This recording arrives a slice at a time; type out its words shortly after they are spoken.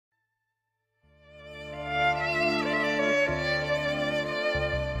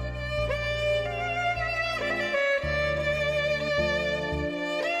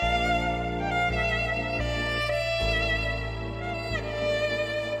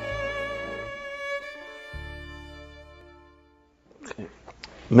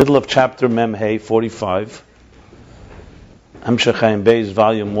middle of chapter Memhei 45, Hamshech Chaim Beis,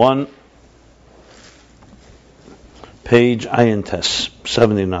 volume 1, page Ayin Tes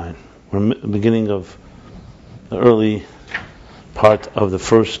 79. We're beginning of the early part of the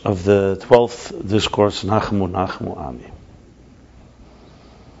 12th discourse, Nachmu Nachmu Ami.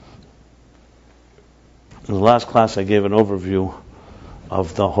 In the last class, I gave an overview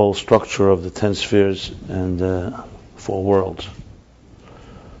of the whole structure of the 10 spheres and the 4 worlds.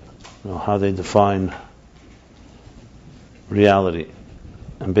 How they define reality.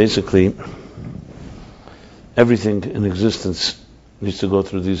 And basically, everything in existence needs to go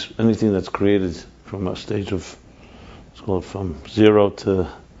through these. Anything that's created from a stage of, it's called from zero to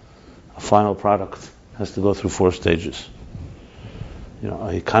a final product, has to go through 4 stages.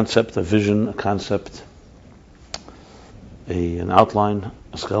 A concept, a vision, a concept, an outline,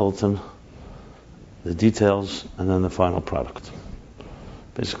 a skeleton, the details, and then the final product.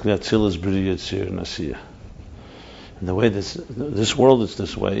 Basically, Atzilus, Bria, Yetzir, and Asiya. And the way this world is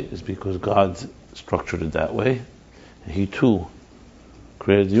this way is because God structured it that way, and He too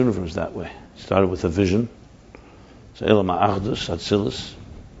created the universe that way. He started with a vision, so Elam Ha'achdus, Atzilus,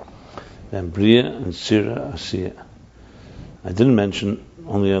 then Bria and Yetzir, Asiya. I didn't mention,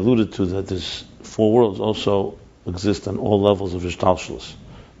 only alluded to, that these 4 worlds also exist on all levels of Ishtalshalos,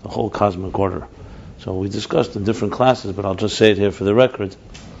 the whole cosmic order. So we discussed in different classes, but I'll just say it here for the record.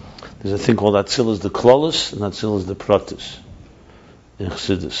 There's a thing called Atzilus the Klolos and Atzilus the Protis in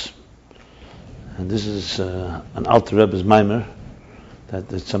Chassidus. And this is an Alter Rebbe's Maimer that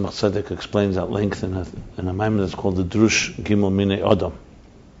the Tzemach Tzedek explains at length in a Maimer that's called the Drush Gimel Minei Adam.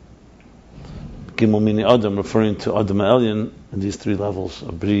 Gimel Minei Adam referring to Adam Elyon and these 3 levels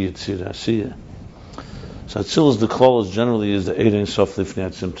of Bri, Yetzir, Asiya. So Atzilus the Klolos generally is the Ein Sof Lifnei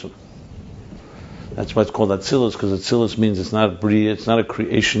Tzimtzum. That's why it's called Atzilus, because Atzilus means it's not a Bria, it's not a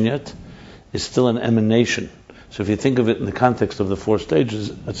creation yet, it's still an emanation. So if you think of it in the context of the 4 stages,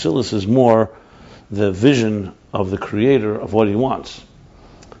 Atzilus is more the vision of the Creator of what He wants.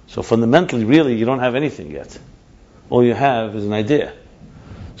 So fundamentally, really, you don't have anything yet. All you have is an idea.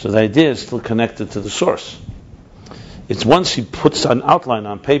 So the idea is still connected to the source. It's once He puts an outline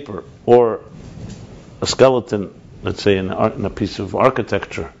on paper, or a skeleton, let's say in a piece of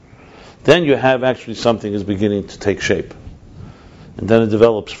architecture, then you have actually something is beginning to take shape. And then it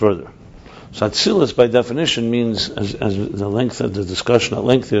develops further. So Atzilus, by definition, means, as the length of the discussion at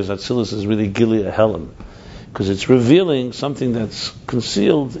length is, Atzilus is really Gili Ahelim, because it's revealing something that's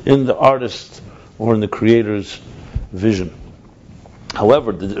concealed in the artist or in the creator's vision.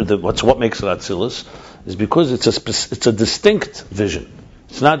 However, what makes it Atzilus is because it's a distinct vision.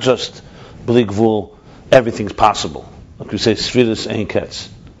 It's not just Bli Gvul, everything's possible. Like we say, Sfiris Ein Ketz.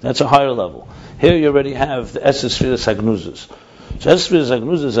 That's a higher level. Here you already have the Esses Spheres Hagnuzes. So Esses Spheres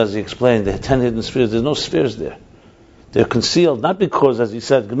Hagnuzes, as he explained, the 10 hidden spheres, there's no spheres there. They're concealed, not because, as he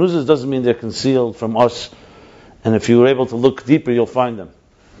said, Gnuzes doesn't mean they're concealed from us, and if you were able to look deeper, you'll find them.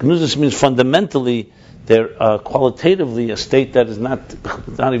 Gnuzes means fundamentally, they're qualitatively a state that is not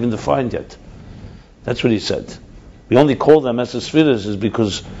even defined yet. That's what he said. We only call them Esses Spheres is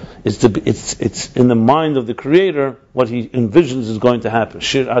because it's in the mind of the Creator what He envisions is going to happen.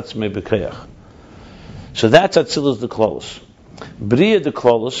 Shir Atzmei B'Keach. So that's Atzilus the Klolos. Bria the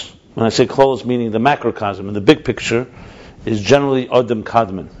Klolos, when I say Klolos meaning the macrocosm, in the big picture, is generally Adam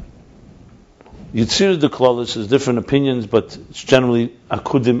Kadmon. Yetzir the Klolos is different opinions, but it's generally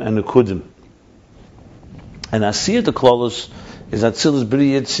Akudim and Akudim. And Asiya the Klolos is Atzilus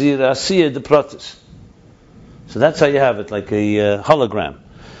Bria Yetzir Asiya the Protis. So that's how you have it, like a hologram.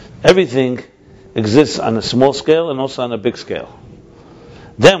 Everything exists on a small scale and also on a big scale.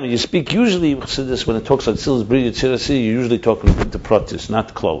 Then when you speak, usually when it talks about Atzilus, Bria, Yetzir, Asiya, you're usually talking the Protis, not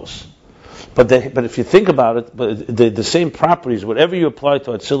the Klolos. But if you think about it, the same properties, whatever you apply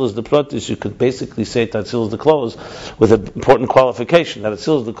to Atzilus the Protis, you could basically say to Atzilus the Klolos with an important qualification, that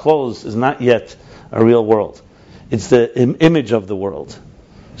Atzilus the Klolos is not yet a real world. It's the image of the world,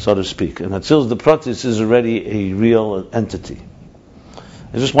 so to speak. And Atzilus the Protis is already a real entity.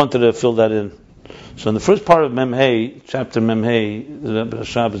 I just wanted to fill that in. So in the first part of Memhei, chapter Memhei, the Rebbe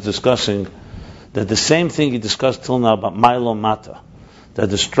Rashab is discussing that the same thing he discussed till now about Milo Mata, that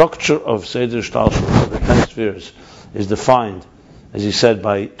the structure of Seder Shtalshus, of the 10 spheres, is defined, as he said,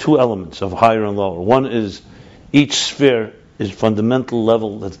 by 2 elements of higher and lower. One is each sphere is fundamental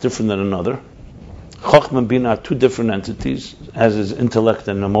level that's different than another. Chochmah and Bina are 2 different entities, as is intellect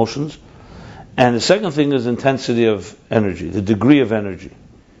and emotions. And the second thing is intensity of energy, the degree of energy.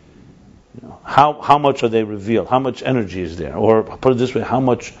 How much are they revealed? How much energy is there? Or put it this way, how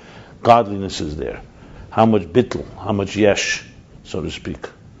much godliness is there? How much bittul? How much yesh, so to speak?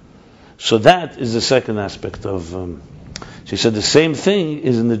 So that is the second aspect of. She said the same thing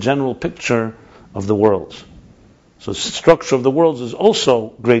is in the general picture of the worlds. So the structure of the worlds is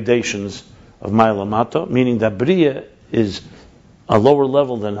also gradations of Ma'ala Mata, meaning that Bria is a lower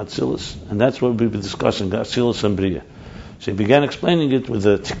level than Atzilus, and that's what we've been discussing, Atzilus and Bria. So he began explaining it with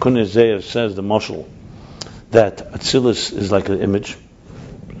the Tikkun Zeir says, the Moshel, that Atzilus is like an image,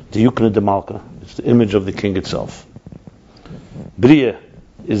 the Yukna de Malka, it's the image of the king itself. Bria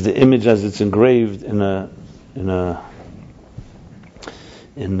is the image as it's engraved in a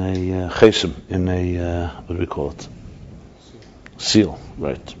chesem, in a what do we call it? Seal,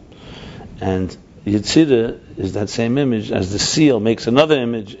 right? And Yetzirah is that same image as the seal makes another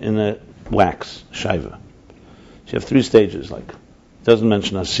image in a wax, Shaiva. So you have three stages, like, it doesn't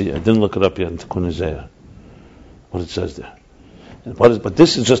mention Asiya. I didn't look it up yet in Tikkun Zeir, what it says there. But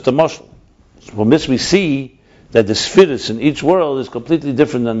this is just a mashal. So from this we see that the spheres in each world is completely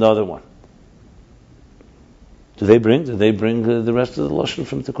different than the other one. Do they bring the rest of the lashon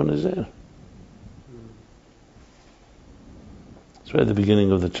from Tikkun Zeir? It's right at the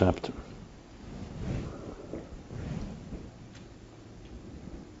beginning of the chapter.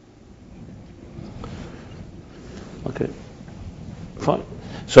 Okay, fine.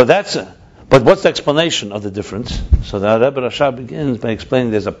 So but what's the explanation of the difference? So the Rebbe Rashab begins by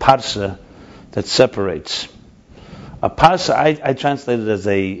explaining there's a parsa that separates. A parsa, I translate it as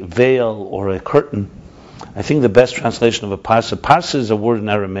a veil or a curtain. I think the best translation of a parsa is a word in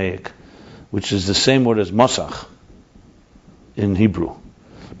Aramaic, which is the same word as mosach in Hebrew.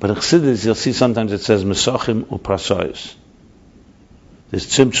 But in Chassidus, you'll see sometimes it says mesachim u'prasayos. There's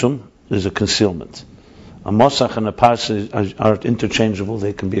tzimtzum, there's a concealment. A mosach and a parsa are interchangeable.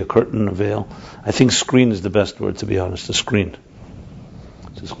 They can be a curtain, a veil. I think screen is the best word, to be honest. A screen.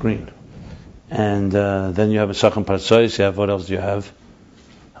 It's a screen. And then you have a mesachim parsayos. You have, what else do you have?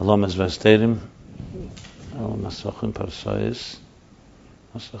 Halomas v'asterim. Mesachim parsayos.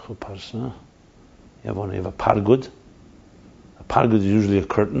 Mesachim parsa. You have a pargud. A pargud is usually a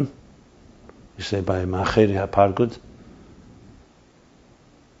curtain. You say by ma'acher you have pargud.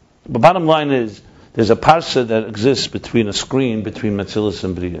 The bottom line is, there's a parsa that exists between a screen between Metzilas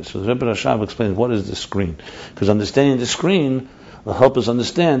and Bria. So the Rebbe Rashab explains what is the screen, because understanding the screen will help us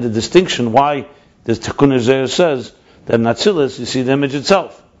understand the distinction why the Tikkun Zeir says that in Metzilas you see the image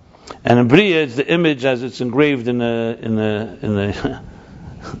itself, and in Bria it's the image as it's engraved in a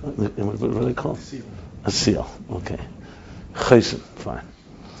what do they call it? A seal. Okay, chesed. Fine.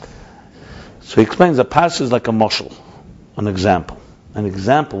 So he explains a parsa is like a moshel, an example. An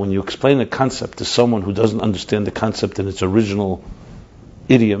example, when you explain a concept to someone who doesn't understand the concept in its original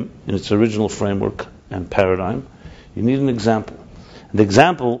idiom, in its original framework and paradigm, you need an example. And the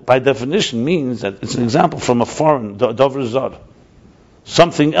example, by definition, means that it's an example from a foreign, Dover Zar.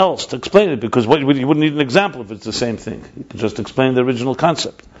 Something else to explain it, because you wouldn't need an example if it's the same thing. You could just explain the original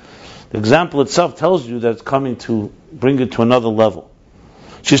concept. The example itself tells you that it's coming to bring it to another level.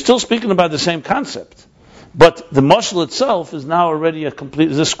 She's still speaking about the same concept, but the mashal itself is now already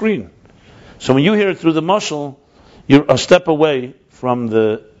is a screen. So when you hear it through the mashal, you're a step away from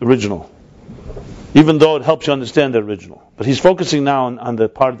the original, even though it helps you understand the original. But he's focusing now on the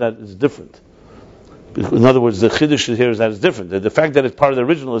part that is different. In other words, the chiddush here is that it's different. The fact that it's part of the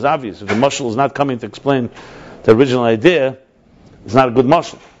original is obvious. If the mashal is not coming to explain the original idea, it's not a good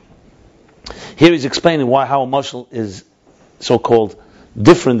mashal. Here he's explaining how a mashal is so-called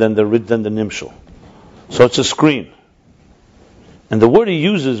different than the nimshal. So it's a screen. And the word he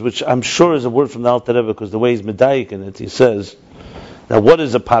uses, which I'm sure is a word from the Alter Rebbe, because the way he's medayik in it, he says that what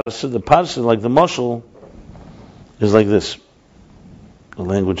is a parsa? The parsa, like the mashal, is like this. The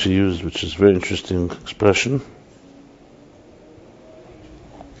language he used, which is a very interesting expression.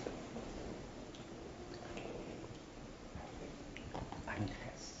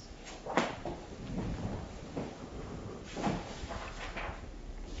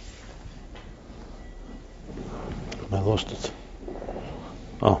 I lost it.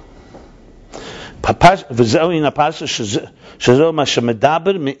 Oh.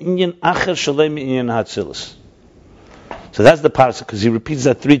 So that's the parsa, because he repeats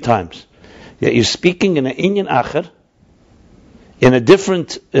that 3 times. Yeah, you're speaking in an inyan acher, in a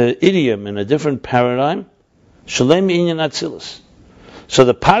different idiom, in a different paradigm, shalem inyan atzilus. So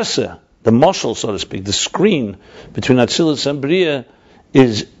the parsa, the moshel, so to speak, the screen between atzilus and bria,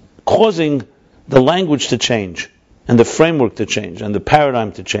 is causing the language to change, and the framework to change, and the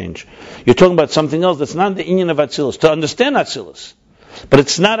paradigm to change. You're talking about something else that's not the inyan of atzilus. To understand atzilus, but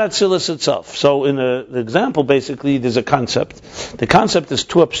it's not Atzilus itself. So in the example, basically, there's a concept. The concept is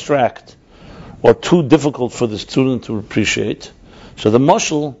too abstract or too difficult for the student to appreciate. So the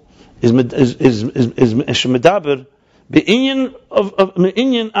mashal is medaber be'inyan of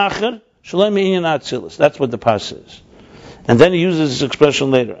me'inyan acher shalem me'inyan atzilus. That's what the pas is. And then he uses this expression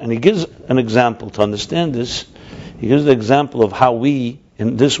later, and he gives an example to understand this. He gives the example of how we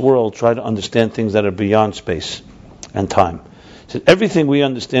in this world try to understand things that are beyond space and time. He said everything we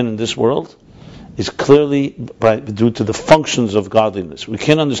understand in this world is clearly due to the functions of godliness. We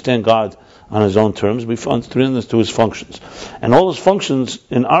can't understand God on His own terms. We understand this to His functions. And all His functions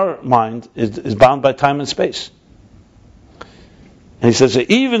in our mind is bound by time and space. And he says that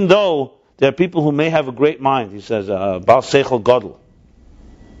even though there are people who may have a great mind, he says, Baal Seichel Gadol,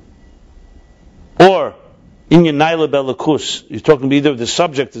 or Inyan Naila Belakus, he's talking about either the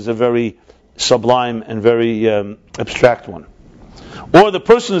subject is a very sublime and very abstract one, or the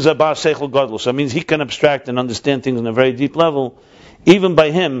person is a Baal Seichel Gadol, so it means he can abstract and understand things on a very deep level. Even by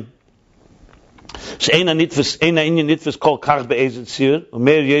him, but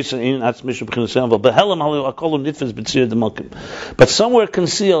somewhere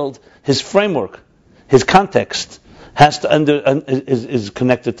concealed, his framework, his context, has to is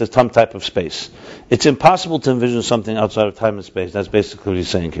connected to some type of space. It's impossible to envision something outside of time and space. That's basically what he's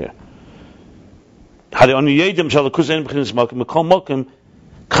saying here.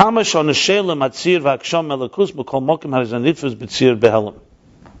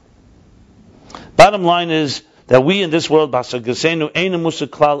 Bottom line is that we in this world makes it a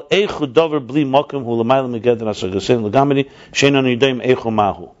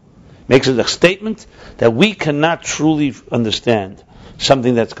statement that we cannot truly understand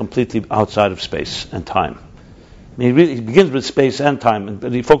something that's completely outside of space and time. I mean, he begins with space and time,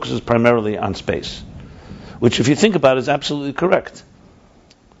 but he focuses primarily on space, which, if you think about it, is absolutely correct.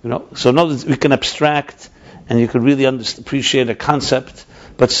 So notice we can abstract, and you could really appreciate a concept.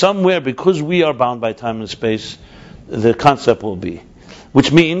 But somewhere, because we are bound by time and space, the concept will be.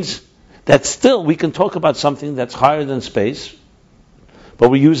 Which means that still we can talk about something that's higher than space,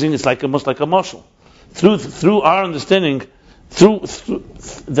 but we're using it's almost like a mashal. Through our understanding, through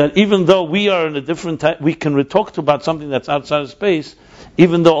that even though we are in a different type, we can talk about something that's outside of space,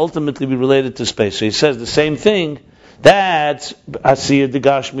 even though ultimately we related to space. So he says the same thing, that's Asiyah de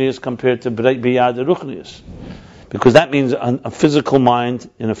Gashmi compared to Biyad de Ruchnius. Because that means a physical mind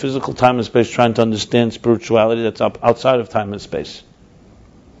in a physical time and space trying to understand spirituality that's outside of time and space.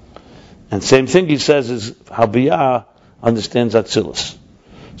 And same thing he says is how Biyah understands Atzilus.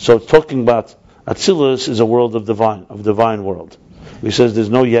 So talking about Atzilus is a world of divine world. He says there's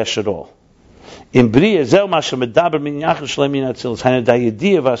no yesh at all. In Bria,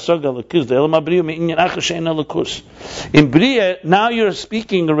 now you're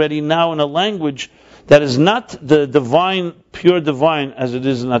speaking already now in a language that is not the divine, pure divine as it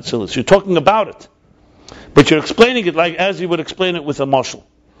is in Atzilus. You're talking about it, but you're explaining it like as you would explain it with a mashal,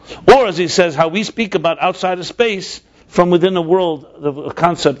 or as he says, how we speak about outside of space from within a world, a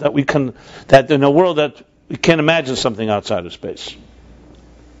concept that in a world that we can't imagine something outside of space.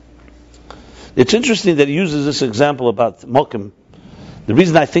 It's interesting that he uses this example about Mokim. The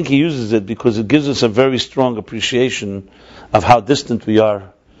reason I think he uses it because it gives us a very strong appreciation of how distant we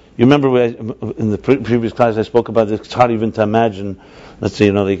are. You remember in the previous class I spoke about this. It's hard even to imagine. Let's say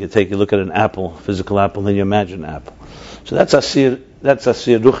you could take a look at an apple, physical apple, then you imagine an apple. So that's asir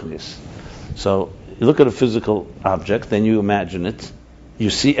ruchnis. So you look at a physical object, then you imagine it. You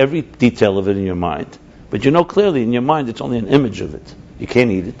see every detail of it in your mind, but you know clearly in your mind it's only an image of it. You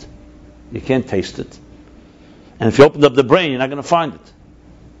can't eat it. You can't taste it. And if you open up the brain, you're not going to find it.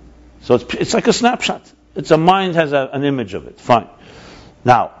 So it's like a snapshot. It's a mind has an image of it. Fine.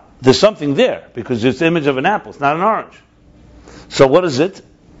 Now, there's something there, because it's the image of an apple. It's not an orange. So what is it?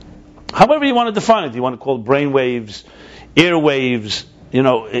 However you want to define it. You want to call it brain waves, air waves.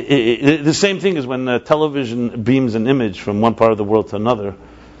 The same thing as when television beams an image from one part of the world to another.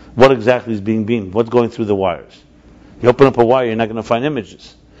 What exactly is being beamed? What's going through the wires? You open up a wire, you're not going to find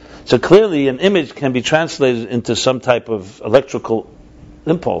images. So clearly an image can be translated into some type of electrical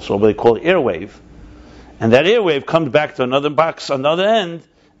impulse, or what they call airwave. And that airwave comes back to another box on the other end,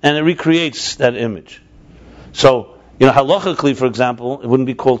 and it recreates that image. So, halachically, for example, it wouldn't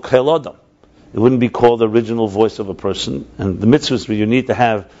be called Kel Adam. It wouldn't be called the original voice of a person. And the mitzvahs where you need to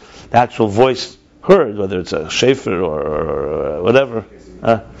have the actual voice heard, whether it's a shefer or whatever.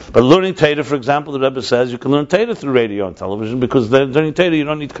 But learning Torah, for example, the Rebbe says you can learn Torah through radio and television, because learning Torah you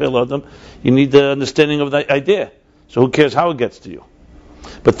don't need Kel Adam, you need the understanding of the idea. So who cares how it gets to you?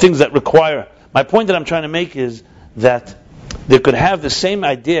 But things that require... My point that I'm trying to make is that they could have the same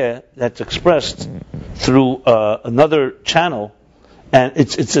idea that's expressed through another channel, and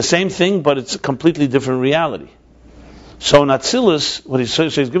it's the same thing, but it's a completely different reality. So in Atzilus, what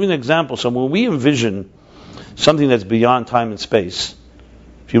he's giving an example. So when we envision something that's beyond time and space,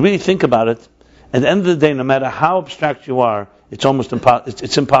 if you really think about it, at the end of the day, no matter how abstract you are, it's almost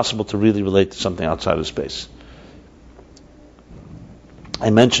it's impossible to really relate to something outside of space. I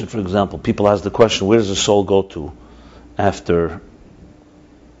mentioned, for example, people ask the question, where does the soul go to after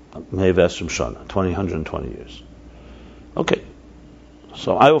Me'ev Esrim Shana, 120 years? Okay.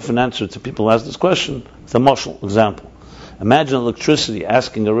 So I often answer to people who ask this question with a mashal example. Imagine electricity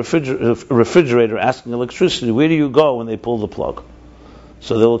asking a refrigerator asking electricity, where do you go when they pull the plug?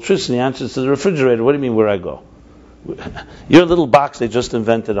 So the electricity answers to the refrigerator, what do you mean where I go? You're a little box they just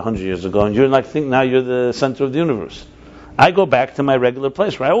invented 100 years ago, and you're like, think now you're the center of the universe. I go back to my regular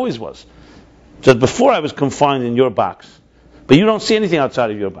place where I always was. Just before I was confined in your box. But you don't see anything outside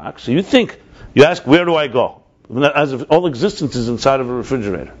of your box. So you ask, where do I go? As if all existence is inside of a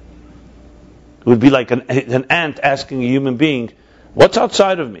refrigerator. It would be like an ant asking a human being, what's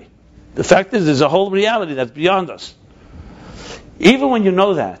outside of me? The fact is, there's a whole reality that's beyond us. Even when you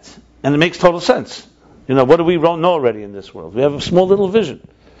know that, and it makes total sense. What do we know already in this world? We have a small little vision.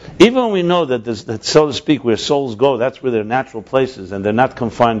 Even when we know that, so to speak, where souls go, that's where their natural places, and they're not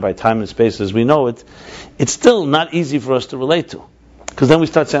confined by time and space as we know it, it's still not easy for us to relate to. Because then we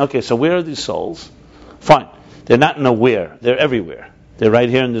start saying, okay, so where are these souls? Fine. They're not in a where. They're everywhere. They're right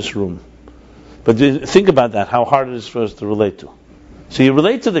here in this room. But think about that, how hard it is for us to relate to. So you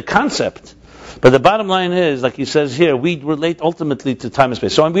relate to the concept, but the bottom line is, like he says here, we relate ultimately to time and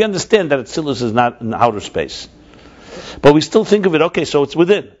space. So we understand that Atzilus is not in outer space. But we still think of it, okay, so it's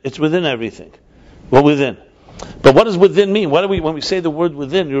within. It's within everything. Well, within. But what does within mean? When we say the word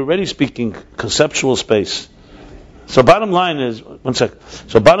within, you're already speaking conceptual space. So bottom line is, what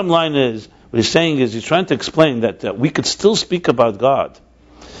he's saying is, he's trying to explain that we could still speak about God.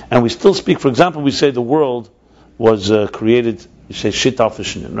 And we still speak, for example, we say the world was created, you say Shitaf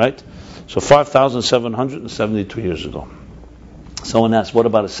V'Shinin, right? So 5,772 years ago. Someone asked, what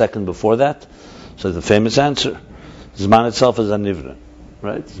about a second before that? So the famous answer, Zman itself is a nivra,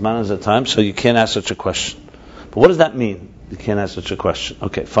 right? Zman is a time, so you can't ask such a question. But what does that mean? You can't ask such a question.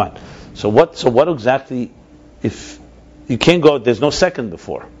 Okay, fine. So what exactly, if you can't go, there's no second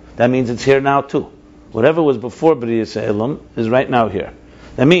before. That means it's here now too. Whatever was before B'riyas Elam is right now here.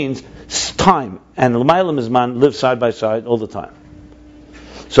 That means time and L'maylam Zman live side by side all the time.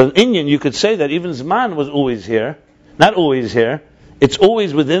 So in Inyan, you could say that even Zman was always here, not always here. It's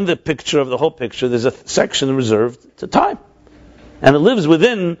always within the picture of the whole picture. There's a section reserved to time. And it lives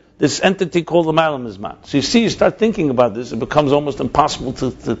within this entity called the L'maylam Zman. So you start thinking about this, it becomes almost impossible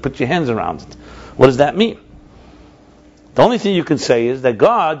to put your hands around it. What does that mean? The only thing you can say is that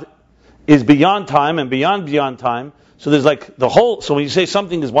God is beyond time and beyond time. So there's like the whole, so when you say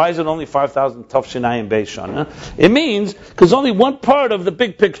something is, why is it only 5,000 Tafshinayim Beis Shana? It means, because only one part of the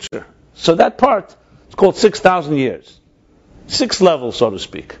big picture. So that part is called 6,000 years. 6 levels, so to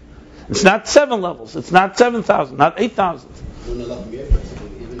speak. It's not 7 levels. It's not 7,000, not 8,000.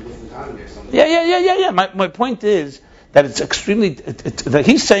 Yeah. My point is that it's extremely, that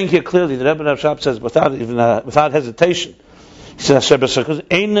he's saying here clearly, the Rebbe Rashab says without hesitation, he says,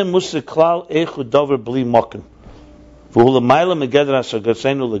 Eine Musa Klal Echu Dover Bli Mokim. And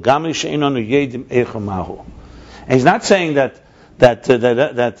he's not saying that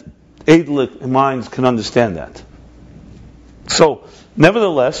Eidlich minds can understand that. So,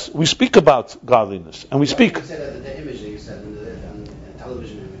 nevertheless, we speak about godliness, and we speak. You said the image that you said, the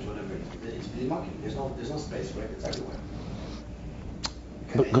television image, whatever, it's really mocking. There's no space, right? It's everywhere.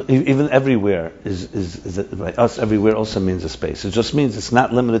 But even everywhere is right? Us everywhere also means a space. It just means it's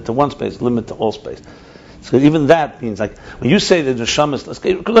not limited to one space, limited to all space. So even that means, like, when you say the neshamas, let's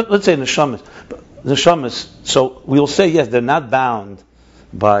say neshamas, so we'll say, yes, they're not bound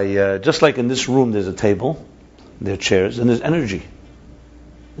by, just like in this room there's a table, there are chairs, and there's energy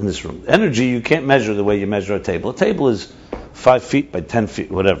in this room. Energy you can't measure the way you measure a table. A table is 5 feet by 10 feet,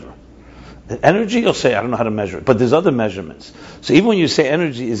 whatever. Energy, you'll say, I don't know how to measure it, but there's other measurements. So even when you say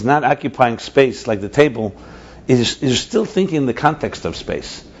energy is not occupying space like the table, you're still thinking in the context of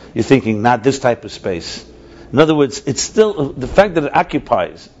space. You're thinking not this type of space. In other words, it's still the fact that it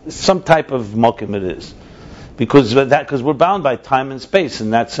occupies some type of mokim it is, because we're bound by time and space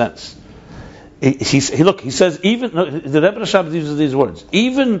in that sense. He says even the Rebbe Rashab uses these words.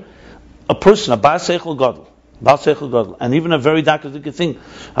 Even a person, a Bas Seichel Gadol, and even a very doctrinative thing,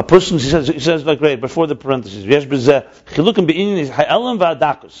 a person he says like right before the parentheses. Yesh b'zeh chilukim be'inin ha'elam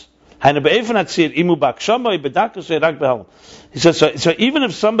va'adakus. He says, so even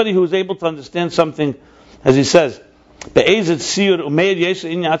if somebody who is able to understand something, as he says, Be'ezet sir umeir yesh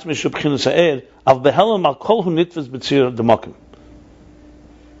in yatzmi shubchin sa'er al behelam al kol hu nitves b'tzir demokim.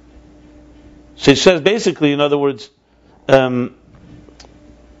 So he says basically, in other words, as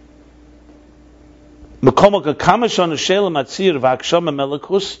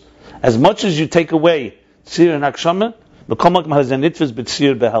much as you take away tzir and akshama,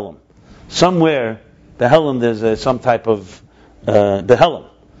 somewhere behelam there's some type of behelam.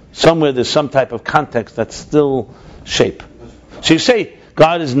 Somewhere there's some type of context that's still shape. So you say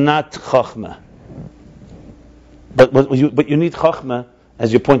God is not chachma, but you need chachma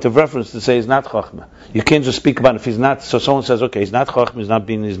as your point of reference to say he's not chachma. You can't just speak about it if he's not. So someone says, okay, he's not chachma, he's not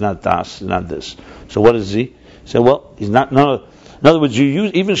bin, he's not das, he's not this. So what is he? Say, well, he's not. No. In other words, you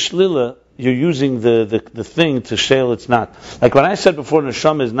use even shlila. You're using the thing to shale it's not. Like when I said before,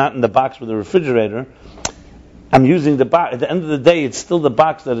 neshama is not in the box with the refrigerator. I'm using the box. At the end of the day, it's still the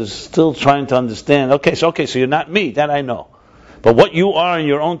box that is still trying to understand. Okay, so you're not me. That I know. But what you are in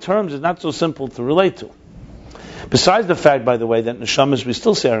your own terms is not so simple to relate to. Besides the fact, by the way, that neshamas we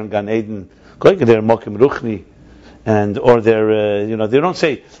still say are in Gan Eden, they're mokim ruchni, or they're they don't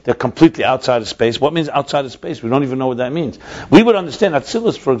say they're completely outside of space. What means outside of space? We don't even know what that means. We would understand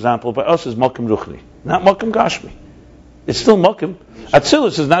Atzilus, for example, by us is mokim ruchni, not mokim gashmi. It's still mokim.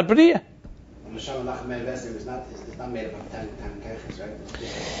 Atzilus is not b'riyah. It's not made up of 10 kechis,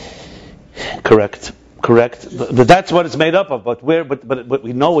 right? Correct. But that's what it's made up of. But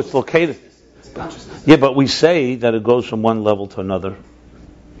we know it's located. It's consciousness. Yeah, but we say that it goes from one level to another.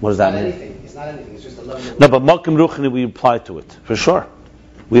 What does that mean? It's not anything. It's just a level. No, but Malkim Ruchni we apply to it for sure.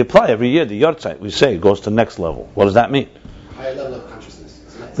 We apply every year the Yortzeit. We say it goes to the next level. What does that mean? Higher level of consciousness.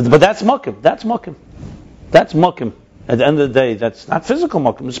 But that's Malkim. That's Malkim. That's Malkim. At the end of the day, that's not physical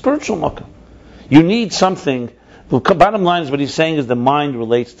Malkim. It's spiritual Malkim. You need something. The bottom line is what he's saying is the mind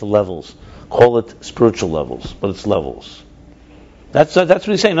relates to levels. Call it spiritual levels, but it's levels. That's what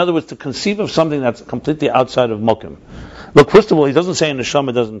he's saying. In other words, to conceive of something that's completely outside of Mokim. Look, first of all, he doesn't say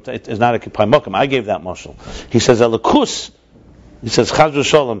neshama is not occupy Mokim. I gave that mashal. He says alakus. He says chaz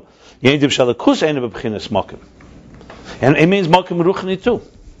v'shalom yediv shalakus einu b'bchinas Mokim, and it means Mokim ruchni too.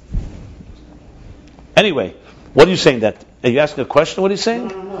 Anyway, what are you saying? That are you asking a question? What he's saying?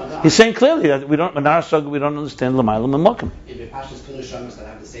 No. He's saying clearly that we don't in our saga we don't understand l'maylam and Mokim. If you pashas two neshamas that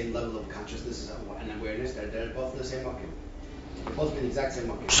have the same level of consciousness and awareness, they're both in the same Mokim. They're both in the exact same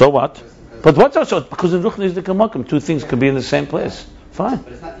Mokim. So what? But what's also because in Ruchni is the Mokim, two things could be in the same place. Fine.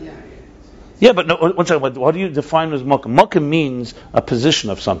 But it's not. Yeah, but no. One second. What do you define as Mokim? Mokim means a position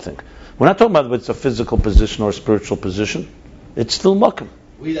of something. We're not talking about whether it's a physical position or a spiritual position. It's still Mokim.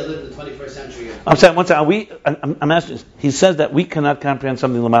 We that live in the 21st century. I'm saying one second. I'm asking. He says that we cannot comprehend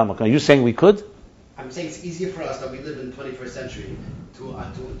something l'mal Mokim. Are you saying we could? I'm saying it's easier for us that we live in the 21st century to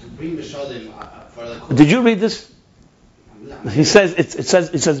bring the shalim for the. Did you read this? He says it says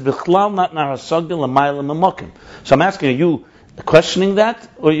bichlal not narasogdil l'maylam mokim. So I'm asking, are you questioning that,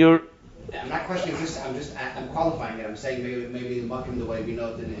 or you're? I'm not questioning this. I'm qualifying it. I'm saying maybe the mokim the way we know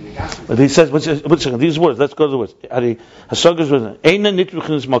it in the Gashmi. But he says, what's these words? Let's go to the words. Hasagas was eina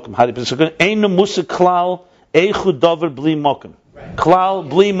nitruchnis mokim. Hari pesagan eina musa klal eichud davar bli mokim. Klal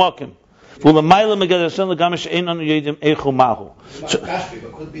bli mokim. V'lamaylam megadasem legamish einan yedim eichu mahu. Gashmi,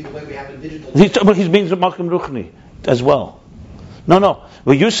 but could be the way we have in digital. He's being mokim ruchni as well. No.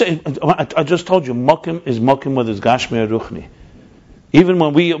 Well, you say I just told you mokim is mokim with his gashmi or ruchni. Even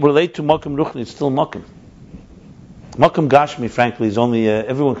when we relate to mokim ruchni, it's still mokim. Mokim gashmi, frankly, is only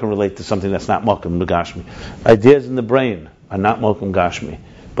everyone can relate to something that's not mokim gashmi. Ideas in the brain are not mokim gashmi,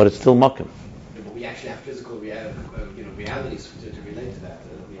 but it's still mokim. But we actually have physical realities to relate to that.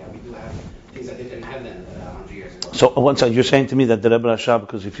 We do have things that they didn't have then 100 years ago. So one second, you're saying to me that the Rebbe Rashab,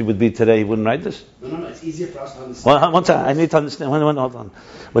 because if he would be today, he wouldn't write this? No. It's easier for us to understand. Well, one second, I need to understand. Hold on.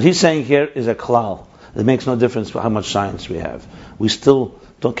 What he's saying here is a klal. It makes no difference how much science we have. We still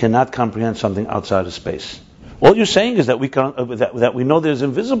cannot comprehend something outside of space. All you're saying is that we can that we know there's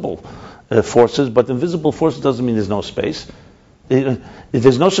invisible forces, but invisible forces doesn't mean there's no space.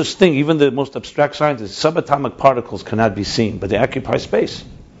 There's no such thing. Even the most abstract scientists, subatomic particles cannot be seen, but they occupy space.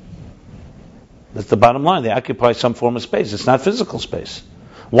 That's the bottom line. They occupy some form of space. It's not physical space.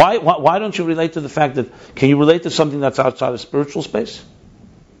 Why don't you relate to the fact that can you relate to something that's outside of spiritual space?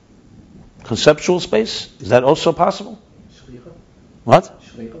 Conceptual space? Is that also possible? Shlicha. What?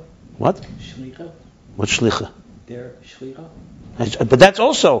 Shlicha. What? Shlicha. What's shlicha? They're shlicha. But that's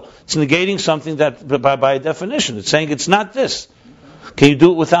also, it's negating something that, by definition, it's saying it's not this. Can you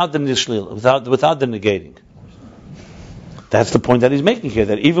do it without the nishlila, without the negating? That's the point that he's making here,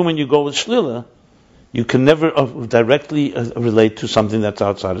 that even when you go with shlila, you can never directly relate to something that's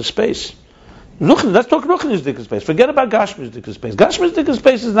outside of space. Let's talk Ruchni's Dikkus space. Forget about Gashmi's Dikkus space. Gashmi's Dikkus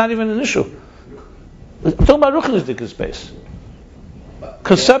space is not even an issue. I'm talking about Ruchni's Dikkus space.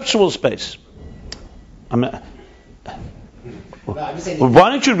 Conceptual space. I'm just saying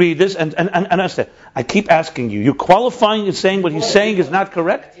Why don't you read this and understand? I keep asking you. You're qualifying and saying what he's saying is not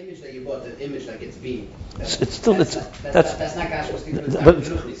correct? The image that you bought, the image like it's being. That's not Gashmi's Dikkus.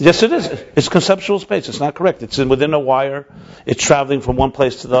 But, yes, it is. It's conceptual space. It's not correct. It's within a wire. It's traveling from one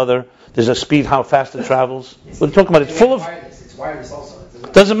place to the other. There's a speed, how fast it travels. We're talking about it's full of. It's wireless also.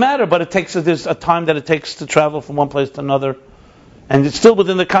 Doesn't matter, but there's a time that it takes to travel from one place to another, and it's still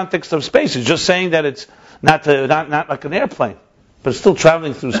within the context of space. It's just saying that it's not like an airplane, but it's still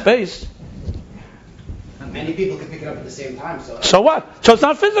traveling through space. Many people can pick it up at the same time. So what? So it's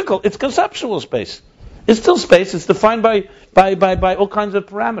not physical. It's conceptual space. It's still space. It's defined by all kinds of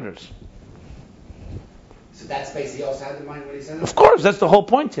parameters. So that space he also had in mind when he said it? Of course, that's the whole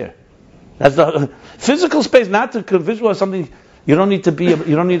point here. That's the physical space, not to visualize something. You don't need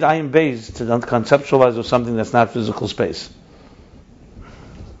Ayin Beis to conceptualize of something that's not physical space.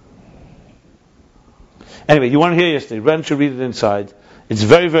 Anyway, you weren't here yesterday. Ren should read it inside. It's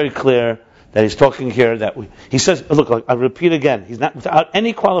very, very clear that he's talking here he says, look, I'll repeat again. He's not without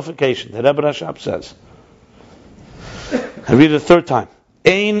any qualification. The Rebbe Rashab says. I read it a third time.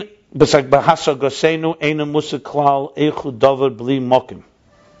 Ein b'sak b'hasa gosenu ein musa klal eichu davar bli mokim.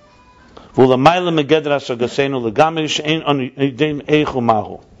 V'ulamayla megedra hasa gosenu legamish ein onidim eichu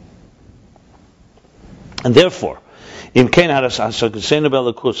mahu. And therefore, in Kain hasa gosenu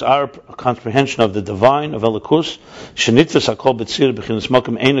b'elakus, our comprehension of the divine of elakus, shenitvus hakol b'tzir b'chinas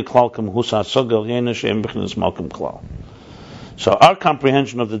mokim ein klal kem husa hasa gosenu she'em b'chinas mokim klal. So our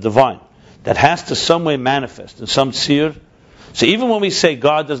comprehension of the divine that has to some way manifest in some tzir. So even when we say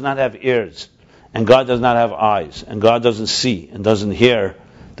God does not have ears, and God does not have eyes, and God doesn't see, and doesn't hear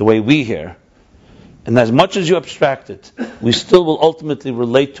the way we hear, and as much as you abstract it, we still will ultimately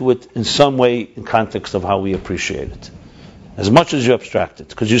relate to it in some way in context of how we appreciate it. As much as you abstract it.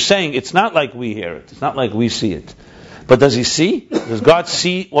 Because you're saying it's not like we hear it, it's not like we see it. But does he see? Does God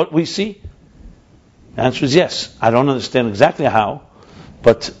see what we see? The answer is yes. I don't understand exactly how,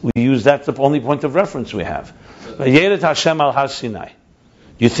 but we use that the only point of reference we have. Vayeret Hashem al Har Sinai. Do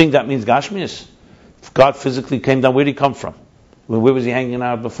you think that means Gashmias? If God physically came down, where did he come from? Where was he hanging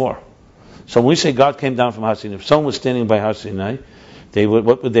out before? So when we say God came down from Har Sinai, if someone was standing by Har Sinai,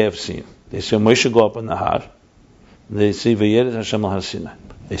 what would they have seen? They see Moshe go up on the Har, and they see Vayeret Hashem al Har Sinai.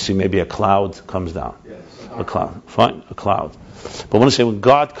 They see maybe a cloud comes down. A cloud. Fine, a cloud. But when I say when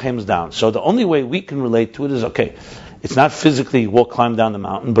God comes down, so the only way we can relate to it is, okay, it's not physically climb down the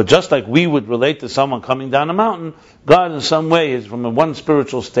mountain, but just like we would relate to someone coming down a mountain, God in some way is from one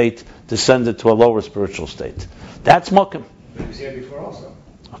spiritual state descended to a lower spiritual state. That's Mokim. He was here before also.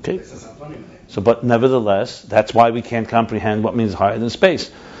 Okay. So, but nevertheless, that's why we can't comprehend what means higher than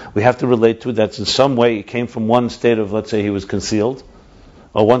space. We have to relate to it that in some way it came from one state of, let's say he was concealed,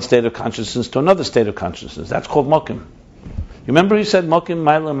 or one state of consciousness to another state of consciousness. That's called Mokim. You remember he said Mokim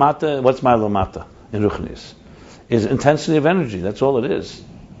Ma'ila Mata? What's Ma'ila Mata in Ruchnis? Is intensity of energy. That's all it is.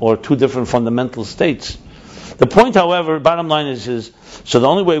 Or two different fundamental states. The point, however, bottom line is so the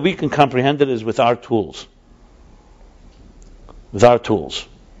only way we can comprehend it is with our tools. With our tools.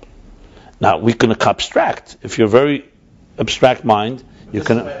 Now, we can abstract. If you're a very abstract mind, you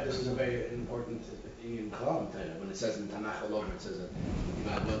can... This is a very important thing in Klal, when it says in Tanakh all over, it says that you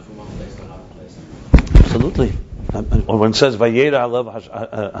not learn from one place to another place. Absolutely. Or when it says, Vayera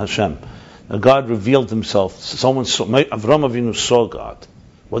Alev Hashem, God revealed himself. Someone saw, Avram Avinu saw God.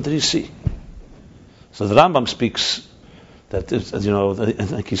 What did he see? So the Rambam speaks that,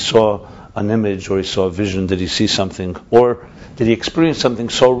 like he saw an image or he saw a vision. Did he see something? Or did he experience something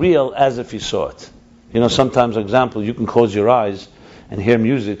so real as if he saw it? Sometimes, for example, you can close your eyes and hear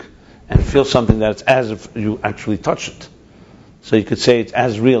music and feel something that's as if you actually touch it. So you could say it's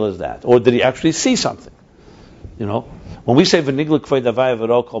as real as that. Or did he actually see something? When we say v'niglu k'vei davai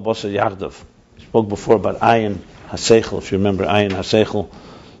v'ro kol bosar yardav, we spoke before about ayin haseichel. If you remember ayin haseichel,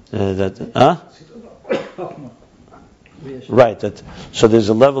 right. So there's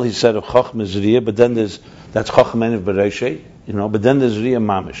a level he said of chochmah zriyah, but then that's chochmah eniv bereishei, But then there's riyah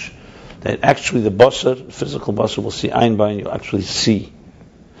mamish, that actually the bosar, physical bosar, will see ayin by, and you actually see.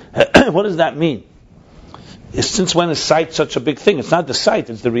 What does that mean? Since when is sight such a big thing? It's not the sight;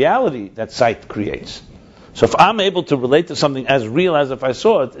 it's the reality that sight creates. So if I'm able to relate to something as real as if I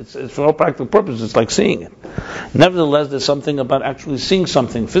saw it, it's for all practical purposes, it's like seeing it. Nevertheless, there's something about actually seeing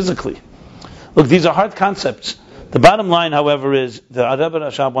something physically. Look, these are hard concepts. The bottom line, however, is the Rebbe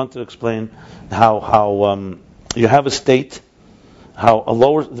Rashab wanted to explain how you have a state how a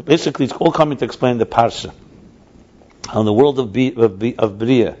lower, basically it's all coming to explain the Parsha. How in the world of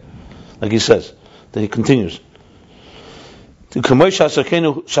Bria, like he says, that he continues.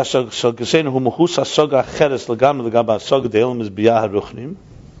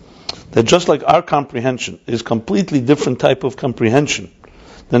 That just like our comprehension is completely different type of comprehension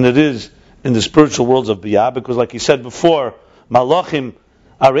than it is in the spiritual worlds of Biyah, because like he said before, Malachim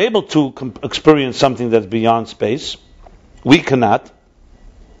are able to experience something that's beyond space. We cannot.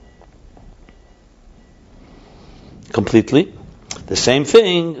 Completely. The same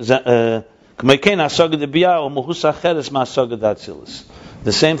thing, the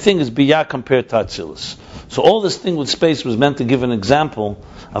same thing is Biyah compared to Atzilus. So all this thing with space was meant to give an example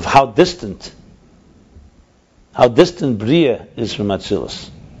of how distant Bria is from Atzilus.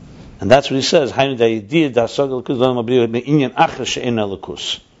 And that's what he says. And that's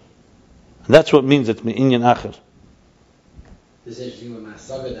what it means it's Me'inyan Acher. This is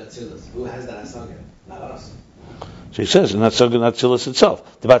who has that Asaga? Not us. So he says, and that's Atzilus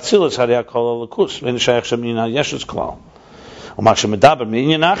itself. The Atzilus Harei Kol Alakus, when Shayach Shemin Yeshus Klal.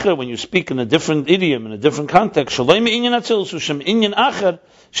 When you speak in a different idiom, in a different context, so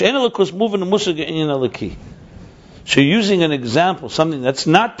you're using an example, something that's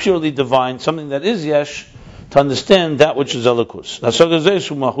not purely divine, something that is yesh, to understand that which is elikus.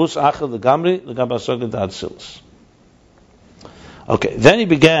 Okay, then he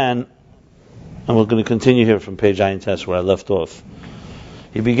began, and we're going to continue here from page Ayin Tes where I left off.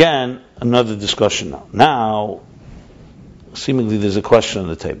 He began another discussion now. Now, seemingly there's a question on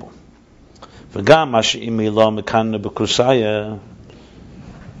the table.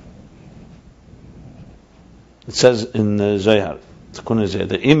 It says in the Zohar, the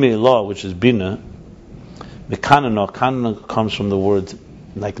Imi law, which is Bina, Kana comes from the word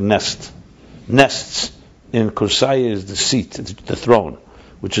like nest. Nests in Kursaya is the seat, the throne,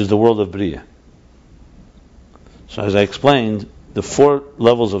 which is the world of Bria. So as I explained, the 4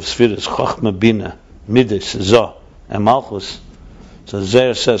 levels of Sfiras, Chochma, Bina, Midas, Zoh, and Malchus. So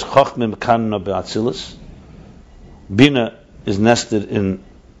Zohar says Chochma Mekana be'Atzilus. Bina is nested in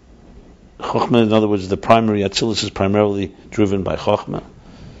Chochma. In other words, the primary Atzilus is primarily driven by Chochma.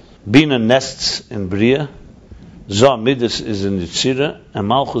 Bina nests in Bria. Zoh Midas is in Yitzira, and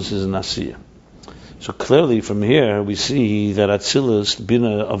Malchus is in Asiya. So clearly from here we see that Atzilus,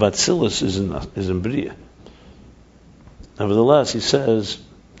 Bina of Atzilus is in Bria. Nevertheless, he says,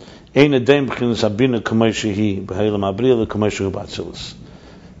 you cannot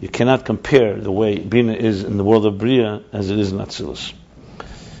compare the way Bina is in the world of Bria as it is in Atzilus.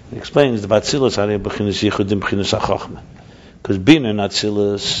 He explains the Atzilus because Bina in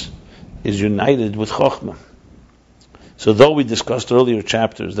Atzilus is united with Chochmah. So though we discussed earlier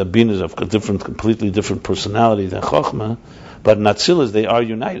chapters that Bina is of a completely different personality than Chochmah, but in Atzilus they are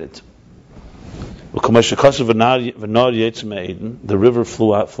united. The river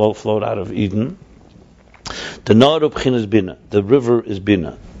flowed out of Eden. The river is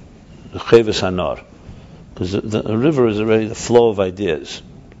Bina, the Cheves Hanar, because the river is already the flow of ideas.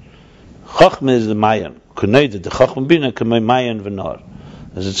 Chochmah is the Mayan. The Chochmah Bina Mayan v'Nar.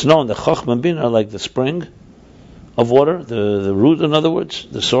 As it's known, the Chochmah Bina are like the spring of water, the root, in other words,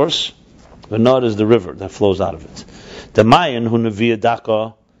 the source. V'Nar is the river that flows out of it. The Mayan hu Nevi'ah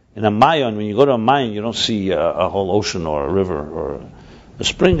Daka. In a Mayan, when you go to a Mayan, you don't see a whole ocean or a river, or a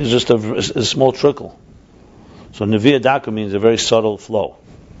spring is just a small trickle. So Nevi'ah Daka means a very subtle flow.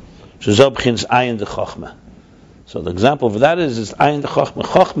 So the example of that is Ayin de Chochmah.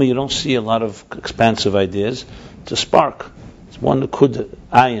 Chochmah, you don't see a lot of expansive ideas. It's a spark. It's one that could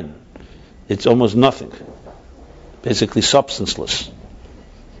Ayin. It's almost nothing. Basically substanceless.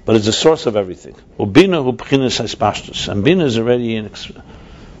 But it's the source of everything. And Bina is already an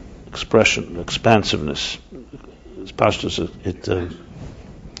expression, expansiveness.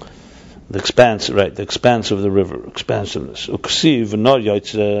 The expanse, right? The expanse of the river, expansiveness. What does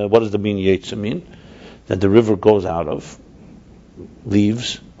the mean Yetza mean? That the river goes out of,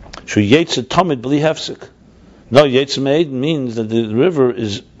 leaves. No, Yetza means that the river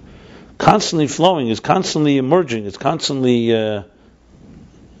is constantly flowing, is constantly emerging, it's constantly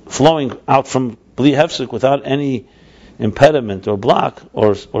flowing out from Bli Hefsek without any impediment or block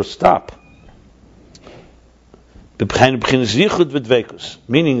or stop. Meaning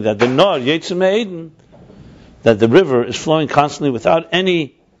that the Nor Yetza Me'eden, that the river is flowing constantly without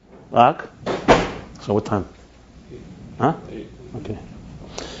any block. So what time? Huh? Okay.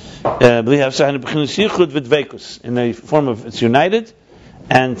 In the form of it's united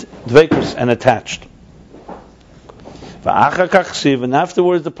and dvekus and attached. And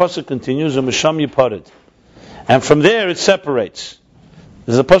afterwards the pasuk continues, and from there it separates.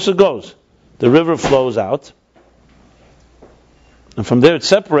 As the pasuk goes, the river flows out, and from there it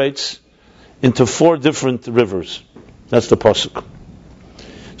separates into 4 different rivers. That's the pasuk.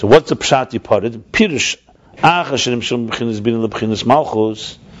 So what's the pshat yiparid? Pirush achashenim shem b'chinas bina leb'chinas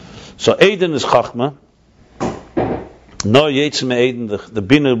malchus. So Eden is chachma. No yetzim Eden. The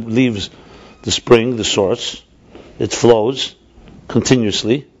bina leaves the spring, the source. It flows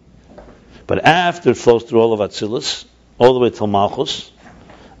continuously, but after it flows through all of Atzilus, all the way till Malchus,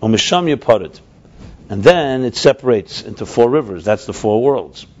 and Misham Yiparid, and then it separates into 4 rivers. That's the 4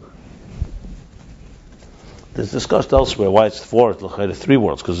 worlds. It's discussed elsewhere why it's 4, 3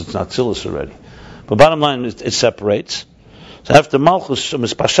 worlds, because it's not Atzilus already. But bottom line is it separates. So after Malchus,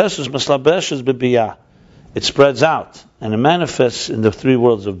 it spreads out and it manifests in the 3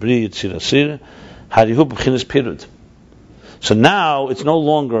 worlds of Bri, Yitzir, Asir, Harihu b'chinas Pirud. So now it's no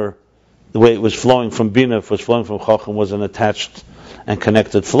longer the way it was flowing from Bina, if it was flowing from Chacham, was an attached and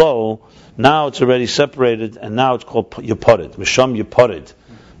connected flow. Now it's already separated, and now it's called Yiparid. Misham Yiparid.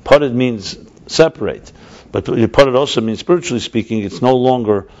 Parid means separate, but Yiparid also means, spiritually speaking, it's no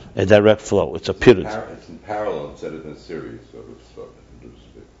longer a direct flow. It's a Pirud. It's in parallel instead of in a series.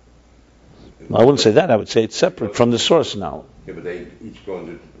 I wouldn't say that. I would say it's separate from the source now. Yeah, but they each go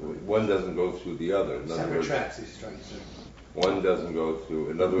into, one doesn't go through the other. Separate tracks, he's trying to say. One doesn't go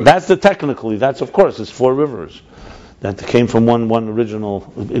through, in other words... That's the technically, that's of course, it's 4 rivers that came from one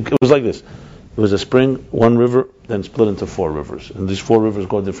original. It was like this. It was a spring, 1 river, then split into 4 rivers. And these 4 rivers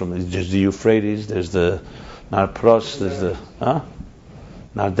go differently. There's the Euphrates, there's the Nar Pros, there's the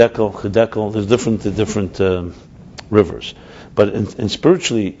Nar Dekel, Chedekel, there's different rivers. But in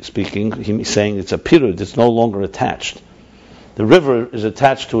spiritually speaking, he's saying it's a pirud, it's no longer attached. The river is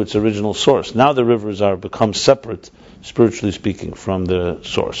attached to its original source. Now the rivers are become separate, spiritually speaking, from the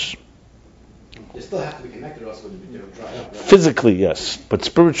source. They still have to be connected, or else would they dry up. Right? Physically, yes, but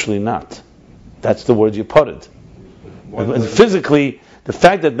spiritually not. That's the word Yiparid. And physically, the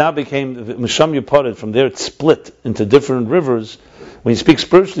fact that now became Misham Yiparid, from there it's split into different rivers. When you speak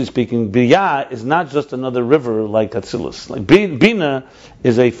spiritually speaking, Biyah is not just another river like Atzilus. Like Bina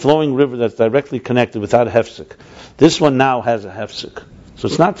is a flowing river that's directly connected without a hefsek. This one now has a hefsek. So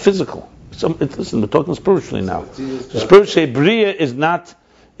it's not physical. Listen, we're talking spiritually now. So spiritually, Bria is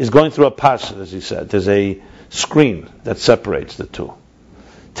going through a pasha, as he said. There's a screen that separates the two.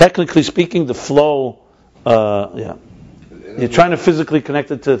 Technically speaking, the flow, you're trying to physically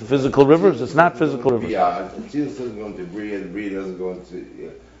connect it to physical rivers. It's not physical rivers. Yeah, Atzilus doesn't go into Bria, and Bria doesn't go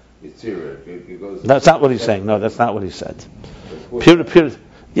into Yitzira. It goes. That's not what he's saying. No, that's not what he said. Pure.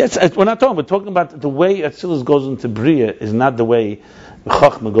 Yes, we're not talking. We're talking about the way Atzilus goes into Bria is not the way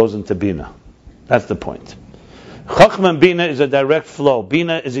Chachma goes into Bina. That's the point. Chachma and Bina is a direct flow.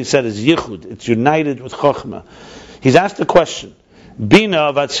 Bina, as he said, is Yichud. It's united with Chachma. He's asked the question. Bina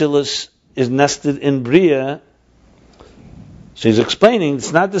of Atzilus is nested in Bria. So he's explaining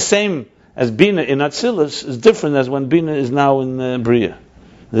it's not the same as Bina in Atzilus. It's different as when Bina is now in Bria.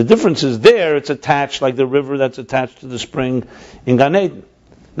 The difference is there, it's attached like the river that's attached to the spring in Gan Eden.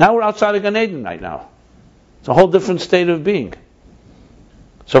 Now we're outside of Gan Eden right now. It's a whole different state of being.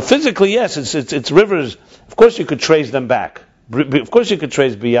 So physically, yes, it's rivers. Of course you could trace them back. Of course you could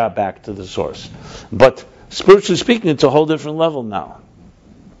trace Biyah back to the source. But spiritually speaking, it's a whole different level now.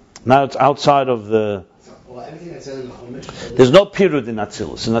 Now it's outside of the... Well, everything that says in the Chumash... There's no period in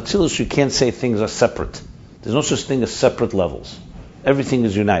Atzilus. In Atzilus you can't say things are separate. There's no such thing as separate levels. Everything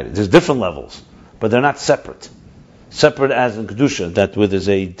is united. There's different levels, but they're not separate. Separate as in Kedusha, that where there's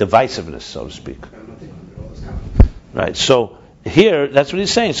a divisiveness, so to speak. Right, so here, that's what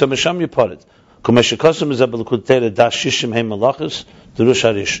he's saying. So Misham Yiparid. Kumeshikosim is Abelkutere Das Shishim He Malachis Durush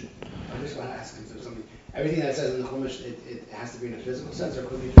Harishon. I just want to ask him something. Everything that says in the Chumash, it has to be in a physical sense, or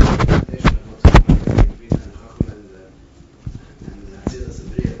could be just a interpretation of what's going on between Chacham and Atzilus and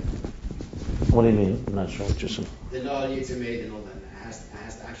Bria? What do you mean? I'm not sure what you're saying. The Noah Yitzir made and all that. It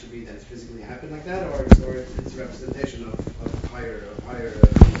has to actually be that it's physically happened like that, or it's a representation of higher.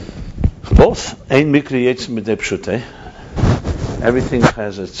 Both. Ein mikri yetzim b'dei pshutei. Everything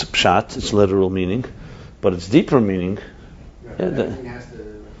has its pshat, its literal meaning, but its deeper meaning. Everything has to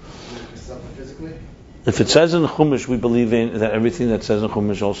manifest itself physically. If it says in Chumash, we believe that everything that says in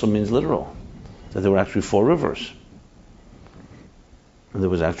Chumash also means literal. That there were actually 4 rivers, and there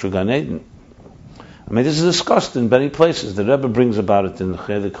was actual Gan Eden. I mean, this is discussed in many places. The Rebbe brings about it in the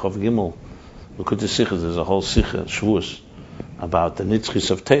Chelik Chav Gimel. Look at the Sichas. There's a whole Sicha, Shavuos, about the Nitzchis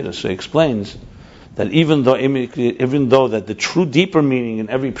of Torah. So he explains that even though that the true deeper meaning in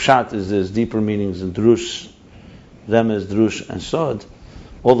every pshat is there's deeper meanings in Drush, Remez, Drush, and Sod,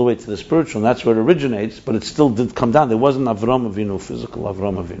 all the way to the spiritual, and that's where it originates, but it still did come down. There wasn't Avram Avinu, physical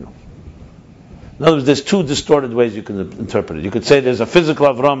Avram Avinu. In other words, there's two distorted ways you can interpret it. You could say there's a physical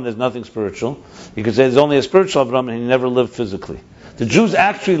Avram, there's nothing spiritual. You could say there's only a spiritual Avram, and he never lived physically. The Jews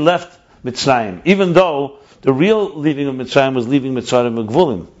actually left Mitzrayim, even though the real leaving of Mitzrayim was leaving Mitzrayim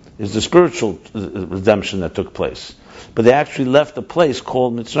Gvulim, is the spiritual redemption that took place. But they actually left a place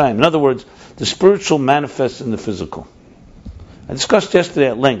called Mitzrayim. In other words, the spiritual manifests in the physical. I discussed yesterday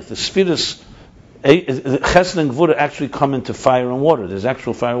at length, the Sfiras, Chesed and Gvura actually come into fire and water. There's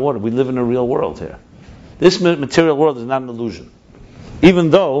actual fire and water. We live in a real world here. This material world is not an illusion. Even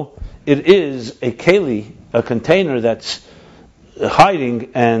though it is a keli, a container that's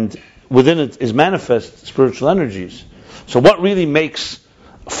hiding, and within it is manifest spiritual energies. So what really makes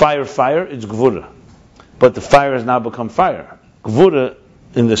fire fire? It's Gvura. But the fire has now become fire. Gvura,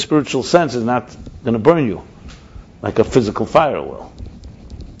 in the spiritual sense, is not going to burn you like a physical fire will.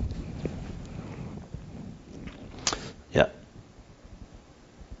 Yeah.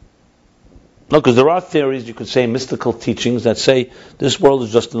 No, because there are theories, you could say, mystical teachings that say this world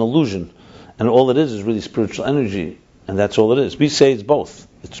is just an illusion, and all it is really spiritual energy, and that's all it is. We say it's both.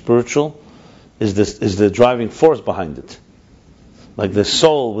 It's spiritual, is the driving force behind it. Like the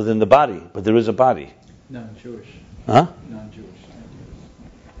soul within the body, but there is a body. Non-Jewish. Huh? Non-Jewish.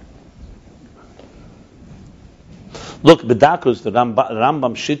 Look, B'dakus, the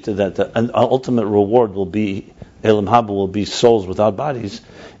Rambam Shita, that the ultimate reward will be, Elam Haba will be souls without bodies,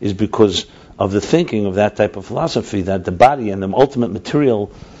 is because of the thinking of that type of philosophy, that the body and the ultimate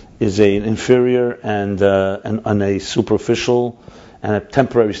material is an inferior and a superficial and a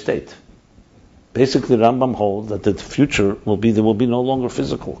temporary state. Basically, Rambam holds that the future will be, there will be no longer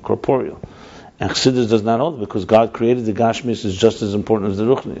physical, corporeal. And Chassidus does not hold it, because God created the Gashmis is just as important as the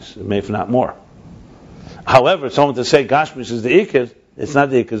Ruchnis, if not more. However, someone to say Gashmis is the Ikir, it's not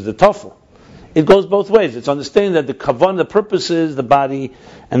the Ikir, it's the Tofel. It goes both ways. It's understanding that the Kavan, the purpose is the body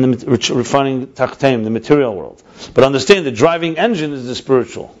and the refining Tachtem, the material world. But understand the driving engine is the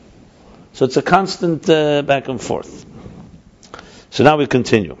spiritual. So it's a constant back and forth. So now we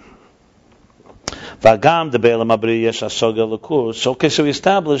continue. Vagam de Okay, so we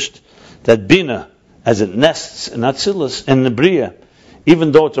established that Bina, as it nests in Atzilus, and the Bria,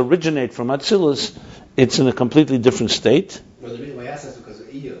 even though it originates from Atzilus, it's in a completely different state. Well, the reason why I asked that is because of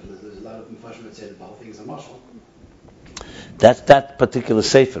Iyuv. There's a lot of Mufashim that say the whole thing is a mashal. That's that particular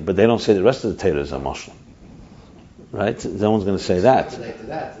sefer, but they don't say the rest of the Torah is a mashal. Right? No one's going to say that.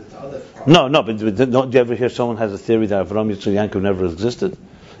 No, but don't you ever hear someone has a theory that Avram Yitzchak Yankov never existed?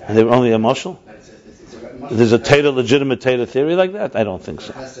 And they were only a mashal? There's a Torah, legitimate Torah theory like that? I don't think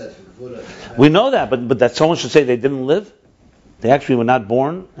so. We know that, but that someone should say they didn't live? They actually were not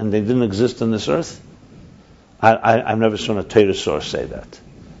born, and they didn't exist on this earth? I've never seen a Torah source say that.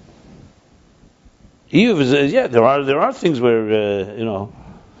 There are things where,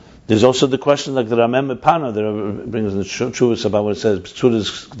 there's also the question like the Rameh Mepana that brings in the Shuvas about what it says,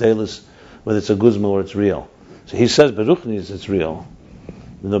 B'tzudas Gdelis, whether it's a guzma or it's real. So he says, Beruchnis, it's real.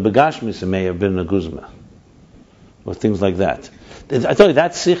 The Begashmis, it may have been a guzma. Or things like that. I told you,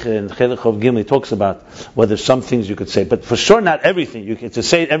 that Sikha in Chelek Chov Gimel talks about whether some things you could say, but for sure not everything. You can to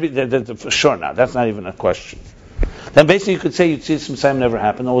say for sure not. That's not even a question. Then basically you could say Yitzis Mitzrayim never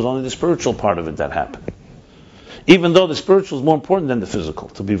happened. It was only the spiritual part of it that happened. Even though the spiritual is more important than the physical,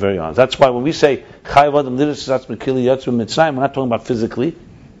 to be very honest. That's why when we say Chayav Adam Liris Zatz Mekili Yatzur Mitzrayim, we're not talking about physically.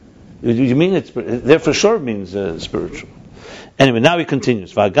 You mean it's there for sure means spiritual. Anyway, now he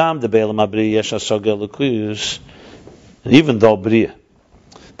continues. V'agam de be'elam abri yesh asogel l'kuyus. And even though Bria,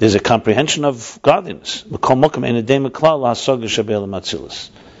 there's a comprehension of godliness.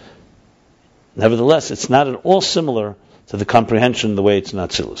 Nevertheless, it's not at all similar to the comprehension the way it's in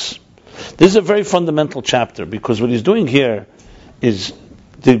Atzilus. This is a very fundamental chapter, because what he's doing here is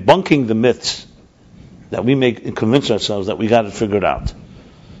debunking the myths that we make and convince ourselves that we got it figured out.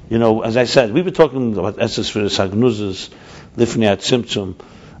 As I said, we've been talking about Esesfiris, Hagnuzas, Lifnei Tzimtzum,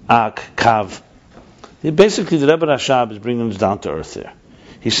 Ak, Kav. Basically, the Rebbe Rashab is bringing us down to earth here.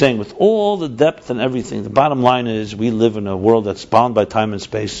 He's saying, with all the depth and everything, the bottom line is we live in a world that's bound by time and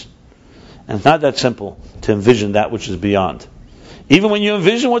space. And it's not that simple to envision that which is beyond. Even when you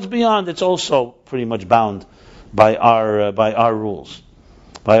envision what's beyond, it's also pretty much bound by our rules,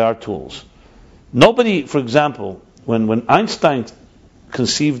 by our tools. Nobody, for example, when Einstein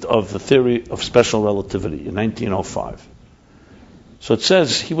conceived of the theory of special relativity in 1905, so it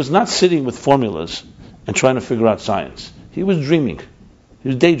says he was not sitting with formulas and trying to figure out science. He was dreaming. He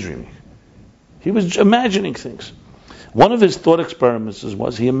was daydreaming. He was imagining things. One of his thought experiments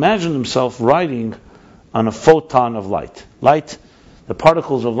was he imagined himself riding on a photon of light. Light the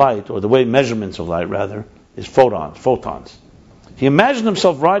particles of light, or the way measurements of light, rather, is photons. He imagined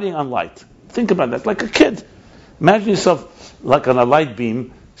himself riding on light. Think about that, like a kid. Imagine yourself like on a light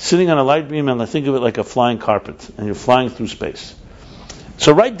beam, sitting on a light beam, and I think of it like a flying carpet, and you're flying through space.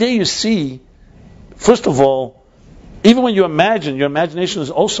 So right there you see, first of all, even when you imagine, your imagination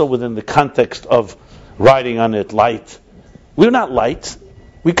is also within the context of riding on it, light. We're not light.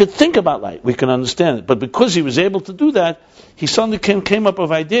 We could think about light. We can understand it. But because he was able to do that, he suddenly came up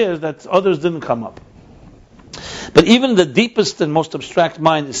with ideas that others didn't come up. But even the deepest and most abstract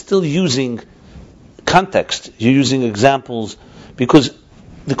mind is still using context. You're using examples, because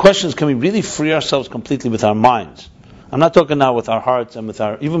the question is, can we really free ourselves completely with our minds? I'm not talking now with our hearts and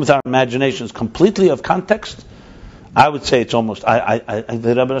even with our imaginations, completely of context. I would say it's almost, the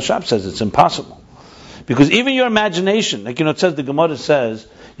Rebbe Rashab says it's impossible. Because even your imagination, like it says, the Gemara says,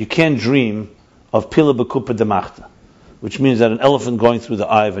 you can't dream of Pila B'Kupa Demachta, which means that an elephant going through the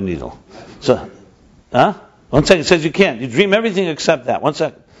eye of a needle. So, 1 second, it says you can't. You dream everything except that. 1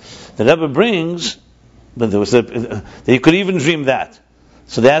 second. The Rebbe brings, but that you could even dream that.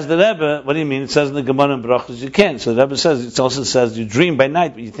 So they ask the Rebbe, what do you mean? It says in the Gemara and Brachos you can't. So the Rebbe says, it also says you dream by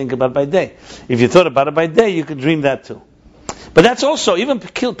night, but you think about it by day. If you thought about it by day, you could dream that too. But that's also, even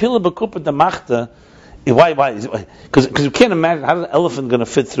Pila B'Kupa Demachta, why? Because you can't imagine, how is an elephant going to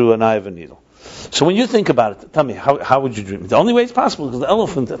fit through an eye of a needle? So when you think about it, tell me, how would you dream? The only way it's possible is because the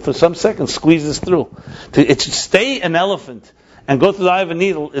elephant, for some seconds, squeezes through. It should stay an elephant and go through the eye of a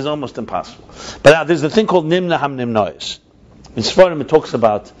needle is almost impossible. But now there's a thing called Nimna Ham Nimnois. In Sfarim it talks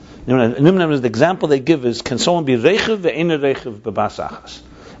about, Nimna is the example they give is, can someone be Reichiv ve'ena Reichiv b'bas achas?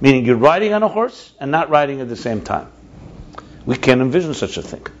 Meaning you're riding on a horse and not riding at the same time. We can't envision such a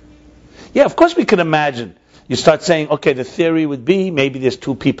thing. Yeah, of course we can imagine. You start saying, okay, the theory would be maybe there's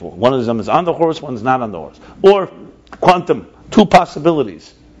two people. One of them is on the horse, one's not on the horse. Or quantum, two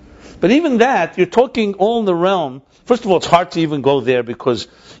possibilities. But even that, you're talking all in the realm. First of all, it's hard to even go there because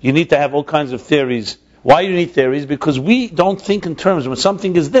you need to have all kinds of theories. Why do you need theories? Because we don't think in terms, when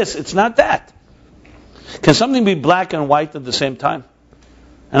something is this, it's not that. Can something be black and white at the same time?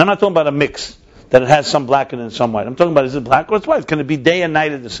 And I'm not talking about a mix, that it has some black and some white. I'm talking about, is it black or it's white? Can it be day and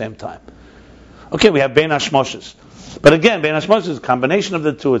night at the same time? Okay, we have Bein Hashmoshes. But again, Bein Hashmoshes is a combination of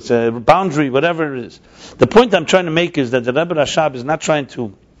the two. It's a boundary, whatever it is. The point I'm trying to make is that the Rebbe Rashab is not trying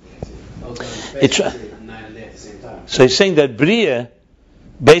to... So he's saying that Briya's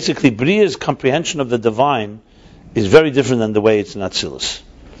comprehension of the divine is very different than the way it's in Atzilus.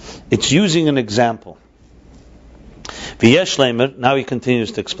 It's using an example. V'yesh leimer, now he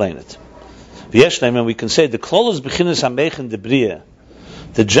continues to explain it. V'yesh leimer, we can say, the klolos b'chinas hamechen de Briya,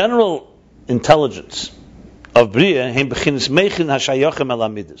 the general intelligence of Briya, hem b'chinas mechen hashayochem el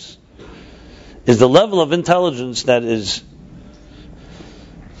hamidus, is the level of intelligence that is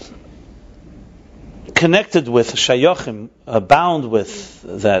connected with shayochim, bound with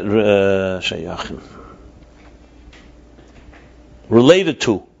that shayochim, related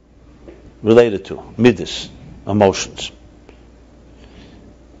to midus, emotions.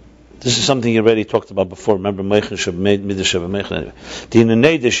 This is something you already talked about before. Remember, because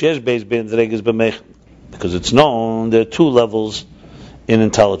it's known there are two levels in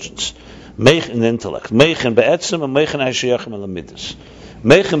intelligence, in the intellect, the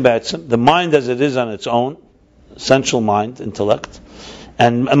mind as it is on its own, essential mind, intellect,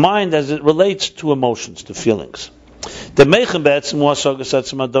 and a mind as it relates to emotions, to feelings. The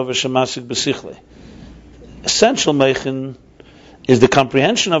essential meichen is the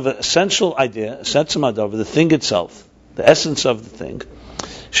comprehension of an essential idea, the thing itself, the essence of the thing,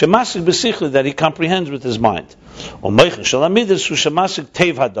 that he comprehends with his mind.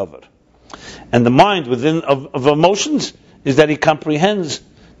 And the mind within of emotions is that he comprehends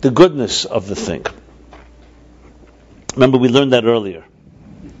the goodness of the thing. Remember, we learned that earlier.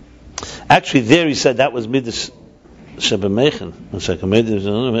 Actually, there he said that was midas shebemeichen.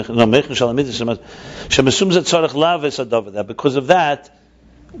 That because of that,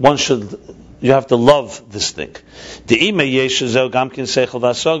 you have to love this thing. Even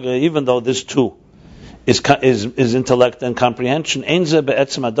though this too is intellect and comprehension,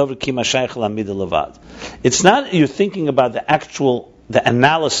 it's not you're thinking about the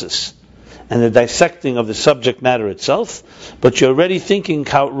analysis and the dissecting of the subject matter itself, but you're already thinking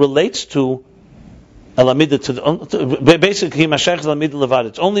how it relates to basically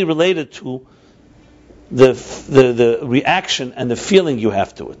it's only related to the reaction and the feeling you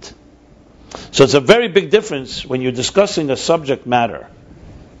have to it. So it's a very big difference when you're discussing a subject matter.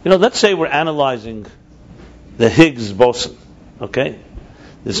 Let's say we're analyzing the Higgs boson, okay?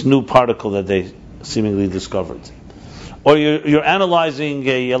 This new particle that they seemingly discovered. or you're analyzing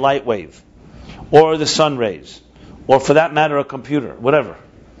a light wave, or the sun rays, or for that matter a computer, whatever.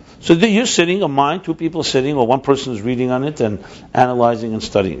 So you're sitting, a mind, two people sitting, or one person is reading on it and analyzing and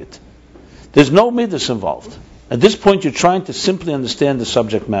studying it. There's no midas involved. At this point, you're trying to simply understand the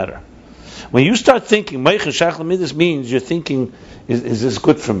subject matter. When you start thinking, midas means you're thinking, is this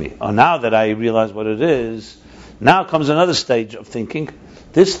good for me? Or now that I realize what it is, now comes another stage of thinking,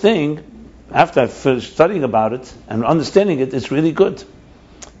 this thing, after I've finished studying about it and understanding it, it's really good.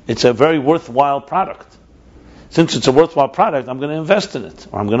 It's a very worthwhile product. Since it's a worthwhile product, I'm going to invest in it,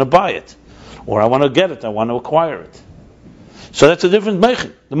 or I'm going to buy it, or I want to get it, I want to acquire it. So that's a different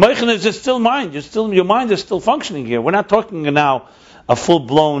meichen. The meichen is it's still mind. Your mind is still functioning here. We're not talking now a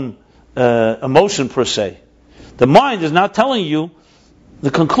full-blown emotion per se. The mind is now telling you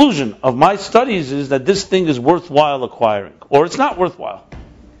the conclusion of my studies is that this thing is worthwhile acquiring, or it's not worthwhile.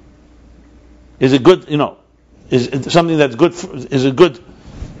 Is it good? Is it something that's good? Is it good?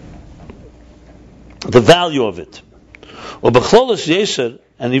 The value of it.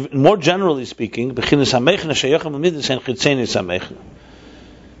 And even more generally speaking, the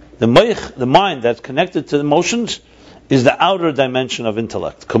mind that's connected to emotions is the outer dimension of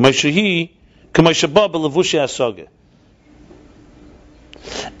intellect.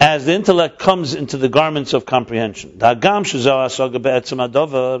 As the intellect comes into the garments of comprehension.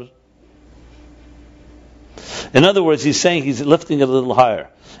 In other words, he's saying he's lifting it a little higher.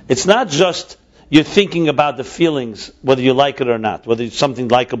 It's not just you're thinking about the feelings, whether you like it or not, whether it's something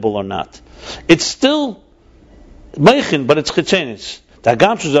likable or not. It's still meichin, but it's chechenis.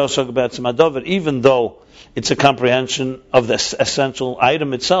 Even though it's a comprehension of the essential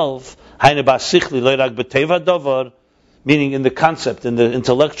item itself, meaning in the concept, in the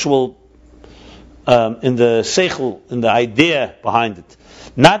intellectual, in the seichel, in the idea behind it.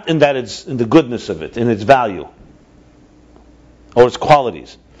 Not in that it's in the goodness of it, in its value, or its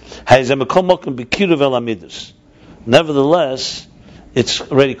qualities. Nevertheless, it's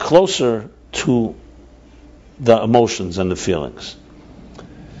already closer to the emotions and the feelings.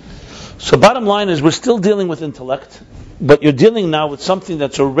 So bottom line is we're still dealing with intellect, but you're dealing now with something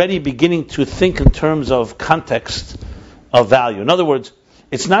that's already beginning to think in terms of context of value. In other words,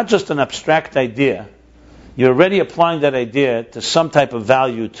 it's not just an abstract idea. You're already applying that idea to some type of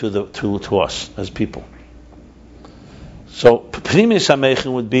value to us as people. So Pnimis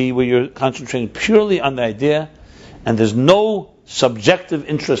HaMeichin would be where you're concentrating purely on the idea, and there's no subjective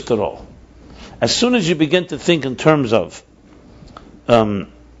interest at all. As soon as you begin to think in terms of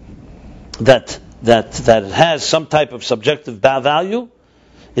that it has some type of subjective value,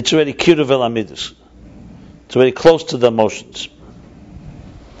 it's already kiruv el amidus. It's already close to the emotions.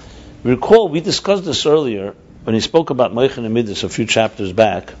 Recall, we discussed this earlier when he spoke about Meichin and Midas a few chapters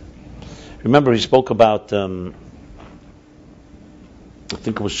back. Remember, he spoke about, I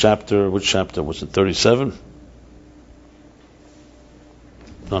think it was which chapter? Was it 37?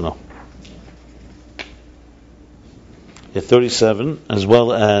 No. Yeah, 37, as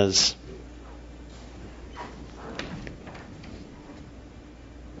well as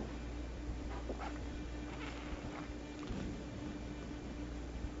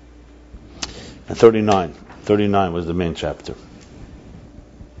and 39. 39 was the main chapter.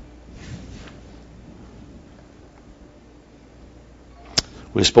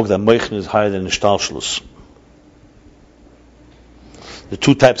 We spoke that Meichin is higher than Ishtalshlus. The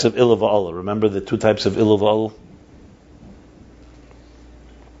two types of Ilah v'Ala. Remember the two types of Ilah v'Ala?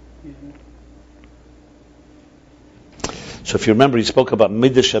 So if you remember, he spoke about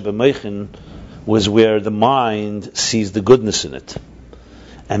Midah Sheba was where the mind sees the goodness in it.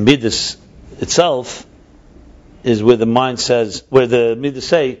 And Midas itself is where the mind says, where the Midas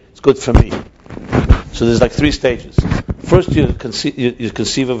say, it's good for me. So there's like three stages. First you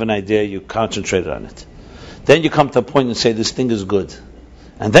conceive of an idea, you concentrate on it. Then you come to a point and say, this thing is good.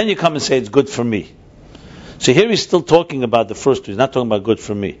 And then you come and say, it's good for me. So here he's still talking about the first two. He's not talking about good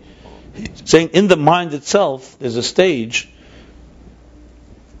for me. He's saying in the mind itself, there's a stage.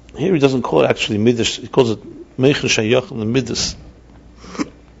 Here he doesn't call it actually Midas. He calls it Meichin Shayach and Midas.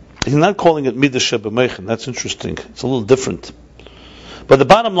 He's not calling it Midas Sheba Meichin. That's interesting. It's a little different. But the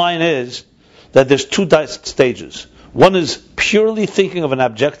bottom line is that there's two stages. One is purely thinking of an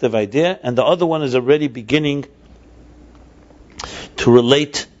objective idea, and the other one is already beginning to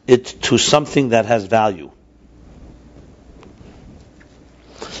relate it to something that has value.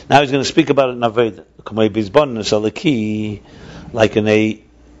 Now he's going to speak about it in Aveda, like in a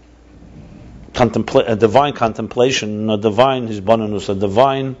divine contemplation, a divine hisbonenus, a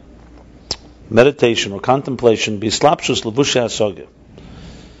divine meditation or contemplation, bislapshus levushei hasoga.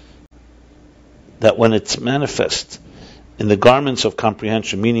 That when it's manifest in the garments of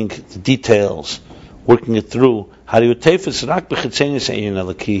comprehension, meaning the details, working it through.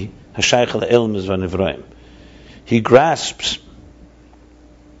 He grasps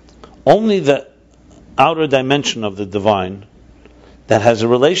only the outer dimension of the divine that has a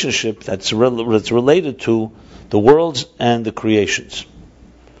relationship that's related to the worlds and the creations.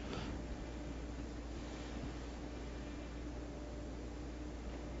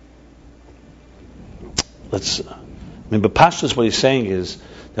 But Pashtus, what he's saying is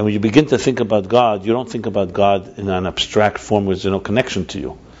that when you begin to think about God, you don't think about God in an abstract form where there's no connection to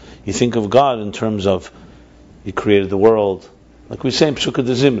you. You think of God in terms of He created the world, like we say in Pesukah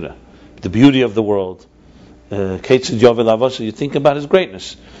de Zimra, the beauty of the world. You think about His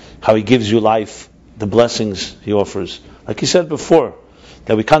greatness, how He gives you life, the blessings He offers. Like He said before,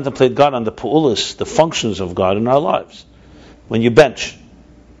 that we contemplate God on the pu'ulas, the functions of God in our lives. When you bench,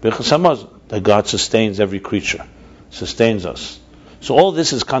 that God sustains every creature, sustains us. So all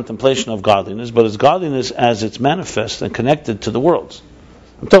this is contemplation of godliness, but it's godliness as it's manifest and connected to the worlds.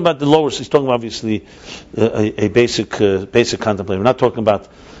 I'm talking about the lower, he's talking about obviously a basic contemplation. We're not talking about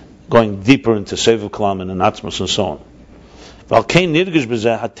going deeper into Seviv Kalam and Atzmos and so on.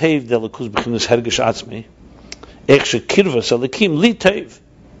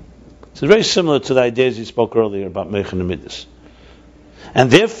 It's very similar to the ideas he spoke earlier about Meichen and Midas.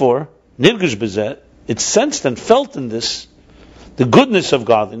 And therefore, Nirgish Bezeh, it's sensed and felt in this, the goodness of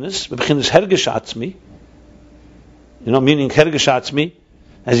godliness, meaning Hergish Atzmi,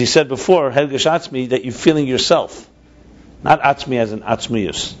 as he said before, Hergish Atzmi, that you're feeling yourself, not Atzmi as in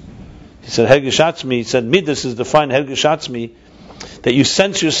Atzmius. He said Hergish Atzmi, he said Midas is defined Hergish Atzmi, that you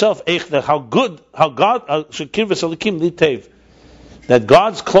sense yourself, how God, that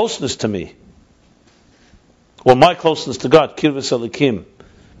God's closeness to me, or my closeness to God, Kirvas Alikim,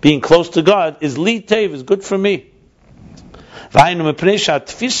 being close to God is li tev, is good for me.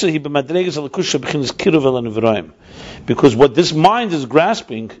 Because what this mind is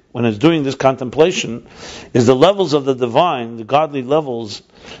grasping when it's doing this contemplation is the levels of the divine, the godly levels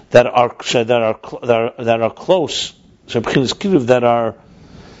that are close, that are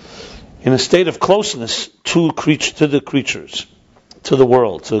in a state of closeness to the creatures, to the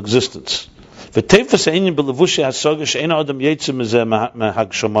world, to existence. And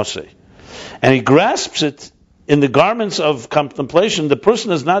he grasps it in the garments of contemplation. The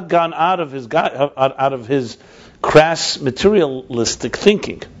person has not gone out of his crass materialistic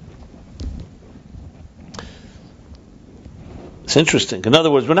thinking. It's interesting. In other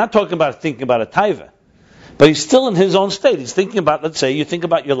words, we're not talking about thinking about a taiva, but he's still in his own state. He's thinking about, let's say, you think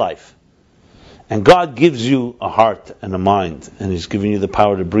about your life, and God gives you a heart and a mind, and He's giving you the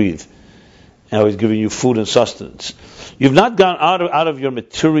power to breathe. Now He's giving you food and sustenance. You've not gone out of your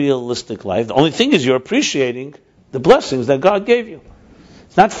materialistic life. The only thing is you're appreciating the blessings that God gave you.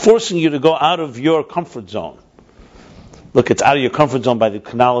 It's not forcing you to go out of your comfort zone. Look, it's out of your comfort zone by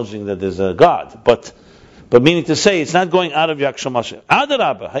acknowledging that there's a God. But meaning to say, it's not going out of your akshamashe.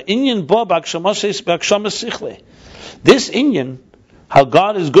 This inyan, how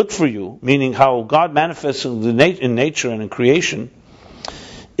God is good for you, meaning how God manifests in nature and in creation,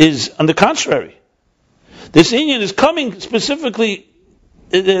 is on the contrary. This inyan is coming specifically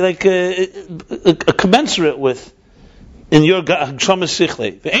like a commensurate with in your Kshamas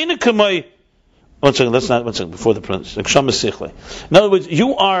Sichle. One second, before the prince. Kshamas Sichle. In other words,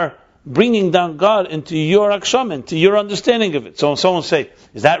 you are bringing down God into your Aksham, into your understanding of it. So when someone say,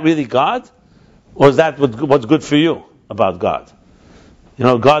 is that really God? Or is that what's good for you about God?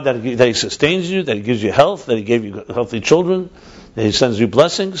 God that He sustains you, that He gives you health, that He gave you healthy children, that He sends you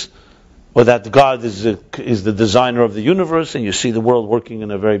blessings, or that God is the designer of the universe and you see the world working in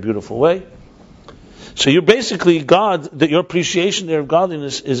a very beautiful way. So you're basically God, that your appreciation there of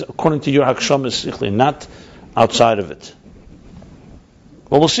godliness is according to your Hakshamas Sichli, not outside of it.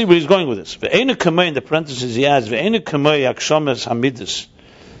 Well, we'll see where he's going with this. Ve'ena kamei, in the parentheses he adds, Ve'ena kamei Hakshamas Hamidus.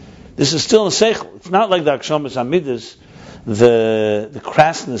 This is still a seichel. It's not like the Hakshamas Hamidus, the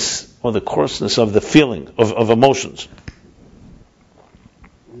crassness or the coarseness of the feeling, of emotions.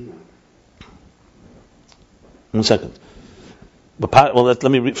 1 second. Well, let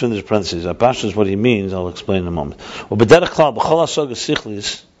me finish the parentheses. Apash is what he means. I'll explain in a moment.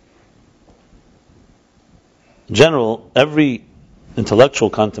 In general, every intellectual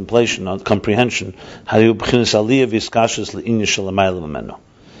contemplation, comprehension,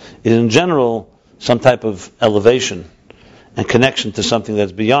 is in general some type of elevation and connection to something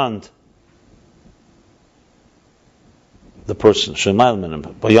that's beyond the person,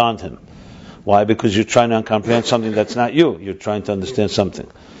 beyond him. Why? Because you're trying to comprehend something that's not you. You're trying to understand something.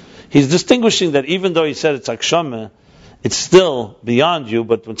 He's distinguishing that even though he said it's akshama, it's still beyond you,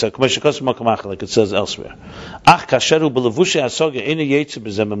 but like it says elsewhere.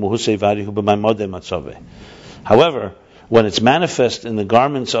 However, when it's manifest in the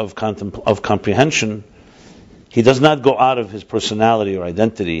garments of comprehension, he does not go out of his personality or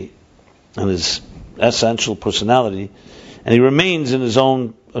identity and his essential personality, and he remains in his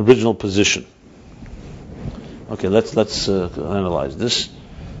own original position. Okay, let's analyze this.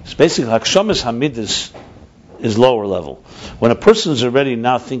 It's basically Hakshamas Hamidus is lower level. When a person is already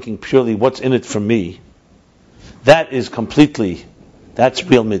now thinking purely what's in it for me, that's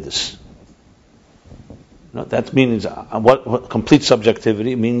real Midas. No, that means what complete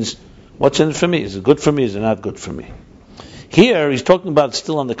subjectivity means. What's in it for me? Is it good for me? Is it not good for me? Here he's talking about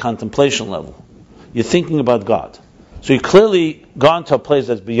still on the contemplation level. You're thinking about God, so you've clearly gone to a place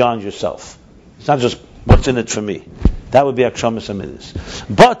that's beyond yourself. It's not just what's in it for me. That would be Akshamas Hamidus.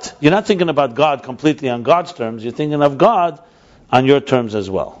 But you're not thinking about God completely on God's terms. You're thinking of God on your terms as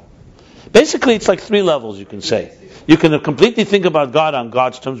well. Basically, it's like 3 levels, you can say. You can completely think about God on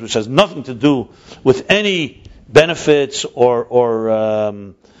God's terms, which has nothing to do with any benefits or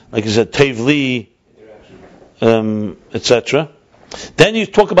like you said, Tevli, etc. Then you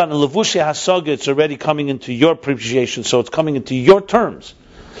talk about a Levushi Hasaga, it's already coming into your appreciation, so it's coming into your terms.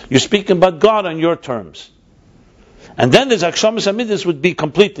 You're speaking about God on your terms. And then there's Akshamas Hamidus would be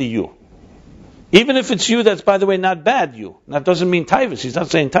completely you. Even if it's you, that's by the way not bad you. That doesn't mean Taivus, he's not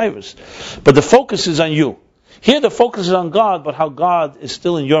saying Taivus. But the focus is on you. Here the focus is on God, but how God is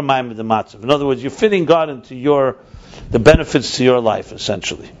still in your mind with the matzav. In other words, you're fitting God into the benefits to your life,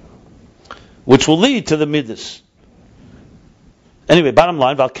 essentially. Which will lead to the Midas. Anyway, bottom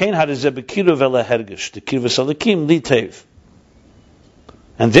line, Valkain had a zebekiru vela hergish, the kirvus alikim li tev.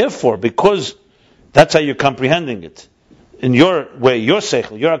 And therefore, because that's how you're comprehending it, in your way, your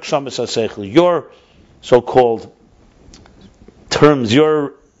seichel, your akshamas ha-seichel, your so-called terms,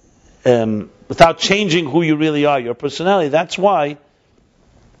 your without changing who you really are, your personality. That's why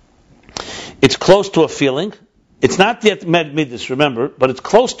it's close to a feeling. It's not yet midas, remember, but it's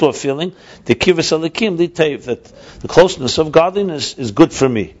close to a feeling. The kivus alikim litev, that the closeness of godliness is good for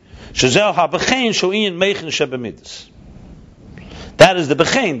me. That is the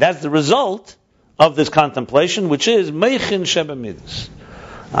bechein. That's the result of this contemplation, which is meichin sheba midas.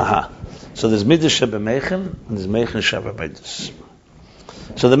 So there's midas sheba meichin and there's meichin sheba midas.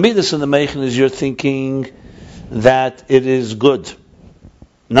 So the midas and the meichin is you're thinking that it is good,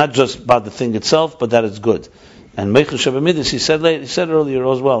 not just about the thing itself, but that it's good. And meichin sheba midas, he said earlier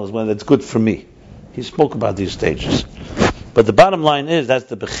as well, is when it's good for me. He spoke about these stages, but the bottom line is that's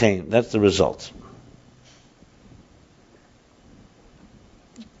the bechein, that's the result.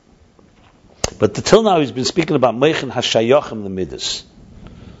 But till now he's been speaking about meichin hashayachim the midas.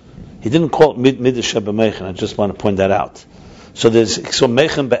 He didn't call it midas sheba meichin. I just want to point that out. So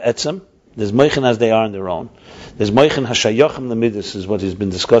meichin be'etzem. There's meichin as they are on their own. There's meichin hashayachim the midas is what he's been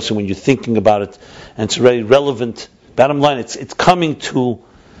discussing when you're thinking about it, and it's very relevant. Bottom line, it's coming to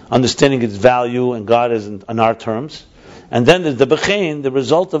understanding its value and God is on our terms. And then there's the bechein. The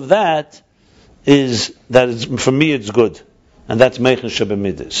result of that is that for me it's good, and that's meichin sheba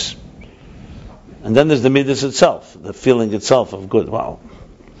midas. And then there's the midas itself, the feeling itself of good. Wow.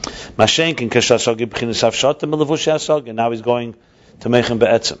 Now he's going to meichin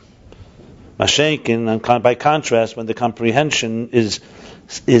be'etzem. By contrast, when the comprehension is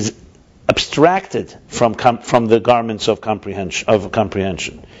abstracted from the garments of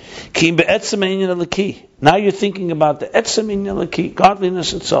comprehension. Now you're thinking about the etzem inyan laki,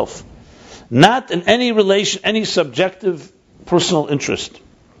 godliness itself, not in any relation, any subjective personal interest.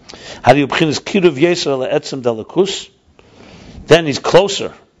 Then he's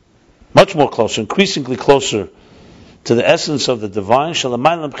closer, much more closer, increasingly closer to the essence of the divine. The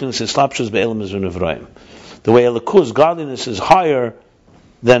way Elikus, godliness, is higher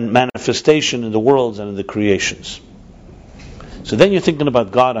than manifestation in the worlds and in the creations. So then you're thinking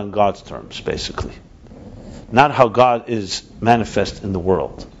about God on God's terms, basically. Not how God is manifest in the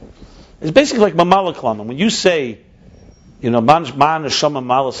world. It's basically like Mamalaklam. When you say,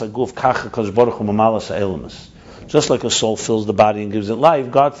 just like a soul fills the body and gives it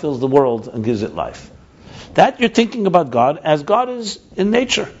life, God fills the world and gives it life. That you're thinking about God as God is in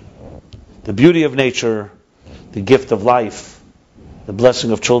nature. The beauty of nature, the gift of life, the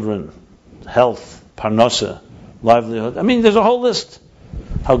blessing of children, health, parnasa, livelihood. I mean, there's a whole list.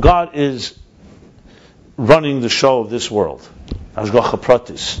 How God is running the show of this world. Ashgacha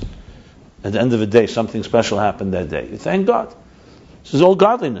pratis. At the end of the day, something special happened that day. You thank God. This is all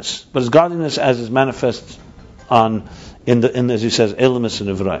godliness, but it's godliness as is manifest as he says, Elimus and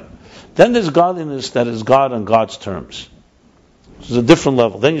Ivrai. Then there's godliness that is God on God's terms. This is a different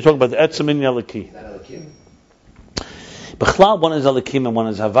level. Then you talk about the Etzem in Eliki. Is that Elikim? B'chlal, one is Elikim and one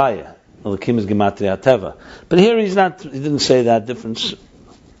is Havaya. Elikim is Gematria Teva. But here he didn't say that difference.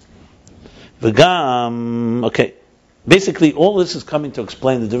 V'gam, okay. Basically, all this is coming to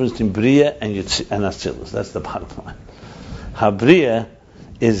explain the difference between Bria and Atzilus. That's the bottom line. Bria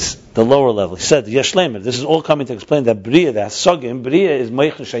is the lower level. He said, Yeshlemer, this is all coming to explain that Bria, that Sogim, Bria is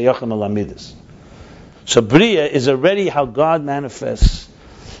Meichen Shayachim Alamidus. So Bria is already how God manifests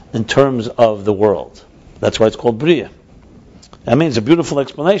in terms of the world. That's why it's called Bria. I mean, it's a beautiful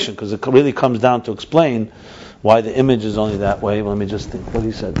explanation because it really comes down to explain why the image is only that way. Well, let me just think what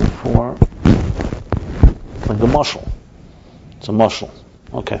he said before. Like the mushal. It's a mushal.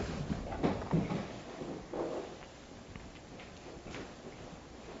 Okay.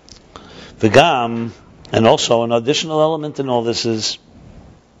 V'gam, and also an additional element in all this is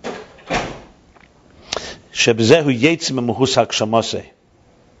shebezehu yetzim emuhus hakshamase.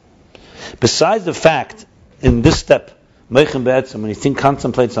 Besides the fact, in this step, Meichen Be'etzem, when he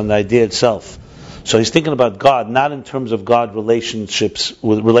contemplates on the idea itself, so he's thinking about God, not in terms of God's relationships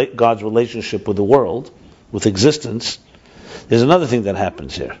with God's relationship with the world, with existence. There's another thing that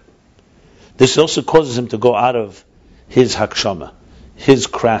happens here. This also causes him to go out of his hakshama, his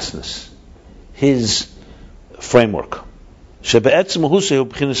crassness, his framework. Shebe'etzem husehu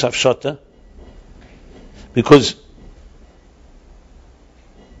b'chinas hafshata, because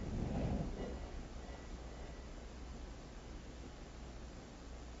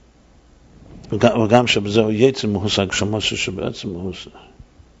וגם שבזהו יצר מהושג שמוסר שבעצם מהושג.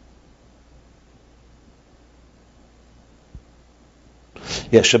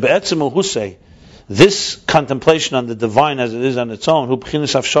 Yeah, שבעצם מהושג, this contemplation on the divine as it is on its own, הוא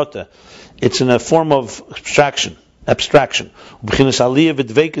בחינת הפשוטה, it's in a form of abstraction. ובחינת עלייה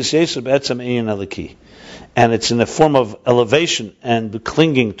ודבקות יסר בעצם עניין אלוקי. And it's in a form of elevation and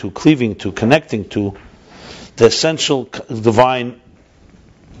clinging to, cleaving to, connecting to the essential divine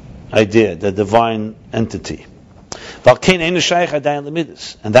idea, the divine entity.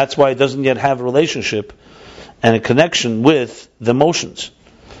 And that's why it doesn't yet have a relationship and a connection with the emotions.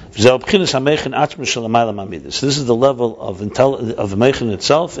 This is the level of the mechin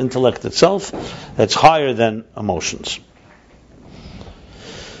itself, intellect itself, that's higher than emotions.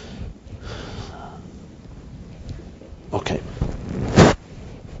 Okay.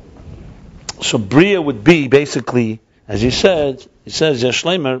 So Bria would be basically, as he says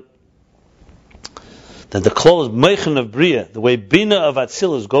Yeshlemer, that the klal is meichen of Bria, the way Bina of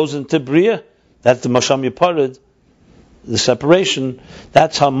Atzilus goes into Bria, that's the Masham Yiparid, the separation,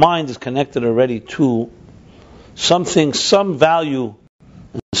 that's how mind is connected already to something, some value,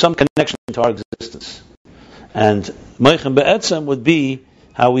 some connection to our existence. And meichen be'etzem would be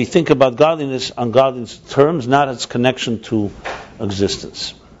how we think about godliness on godliness terms, not its connection to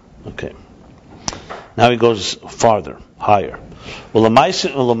existence. Okay. Now he goes farther, higher. And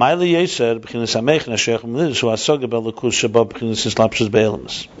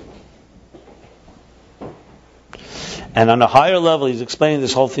on a higher level, he's explaining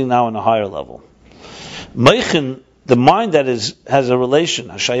this whole thing now on a higher level. Meichen, the mind that has a relation,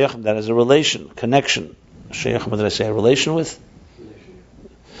 hashayachim, that has a relation, connection. Hashayachim, what did I say? A relation with?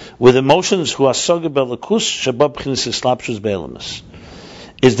 With emotions,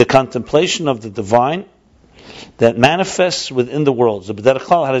 is the contemplation of the divine that manifests within the worlds. Because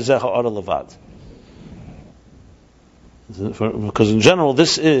in general,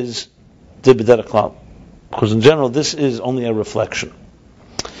 this is the b'derech klal. Because in general, this is only a reflection.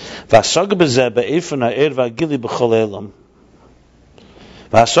 And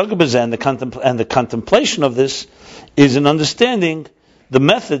the contemplation of this is an understanding the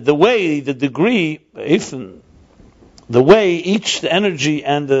method, the way, the degree, the way the energy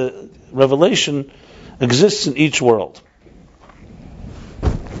and the revelation exists in each world.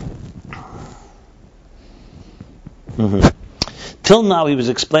 Till now he was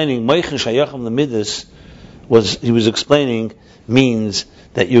explaining Meichen Shayachim Lemidus means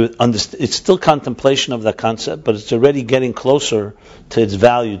that you understand, it's still contemplation of that concept, but it's already getting closer to its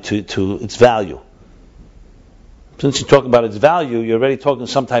value, to its value. Since you talk about its value, you're already talking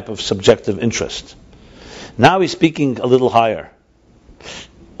some type of subjective interest. Now he's speaking a little higher.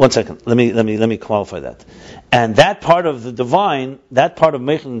 One second, let me qualify that. And that part of the divine, that part of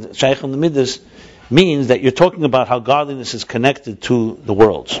Meichen Shayachim Lemidus, means that you're talking about how godliness is connected to the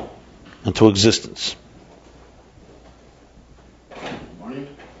worlds and to existence.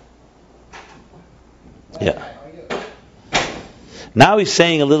 Yeah. Now he's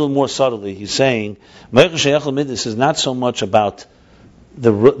saying a little more subtly. He's saying Meichen Sheyachal Midas is not so much about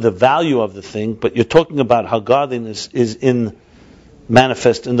the value of the thing, but you're talking about how godliness is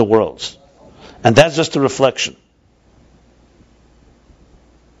manifest in the worlds, and that's just a reflection.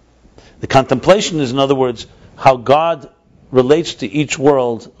 The contemplation is, in other words, how God relates to each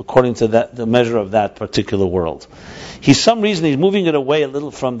world according to the measure of that particular world. He's moving it away a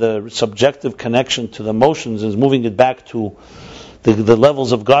little from the subjective connection to the emotions, and is moving it back to the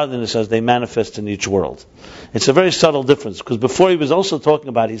levels of godliness as they manifest in each world. It's a very subtle difference, because before he was also talking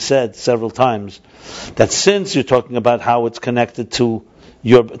about, he said several times, that since you're talking about how it's connected to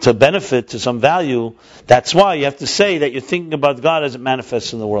benefit, to some value, that's why you have to say that you're thinking about God as it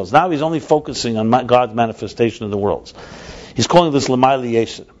manifests in the worlds. Now he's only focusing on God's manifestation in the worlds. He's calling this L'mayli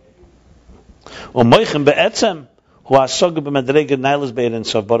Yesed. And Meichen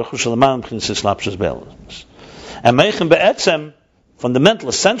Be'etzem, fundamental,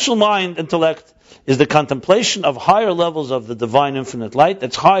 essential mind, intellect, is the contemplation of higher levels of the divine infinite light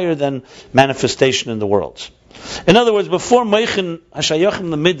that's higher than manifestation in the worlds. In other words, before Meichen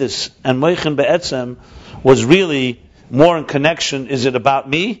Hashayachim L'Midas and Meichen Be'etzem was really more in connection, is it about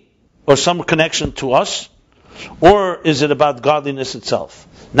me, or some connection to us, or is it about godliness itself?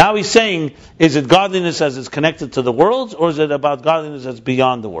 Now he's saying, is it godliness as it's connected to the worlds, or is it about godliness that's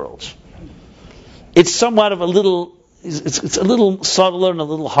beyond the worlds? It's somewhat of it's a little subtler and a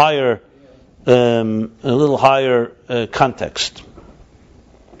little higher context.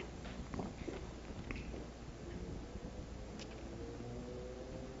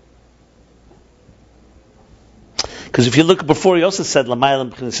 Because if you look before, he also said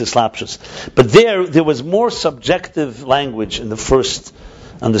L'maylam B'chinas Islapshus, but there was more subjective language in the first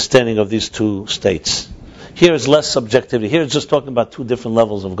understanding of these two states. Here is less subjectivity. Here it's just talking about two different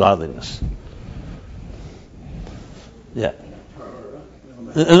levels of godliness. Yeah.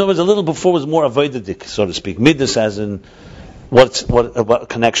 In other words, a little before was more avodadik, so to speak. Midas as in what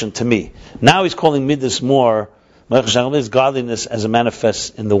connection to me. Now he's calling Midas more is godliness as it manifests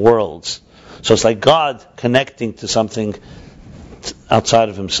in the worlds. So it's like God connecting to something outside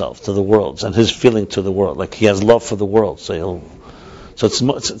of himself, to the worlds, and his feeling to the world. Like he has love for the world, so that's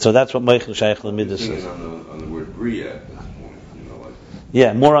what Meichen Shayach L'Midas is. On the word Bria at this point,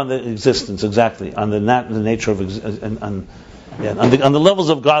 yeah, more on the existence, exactly, on the nature of on the levels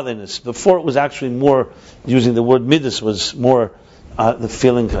of godliness. Before it was actually more using the word midas was more the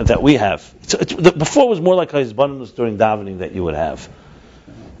feeling that we have. Before it was more like a hizbanus during davening that you would have.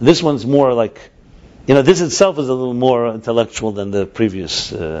 This one's more like, this itself is a little more intellectual than the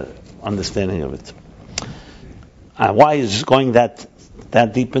previous understanding of it. Why is going that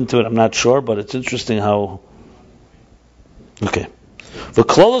deep into it, I'm not sure, but it's interesting how. Okay. Now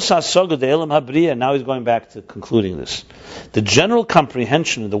he's going back to concluding this. The general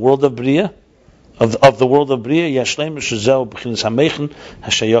comprehension of the world of Bria, of the world of Bria,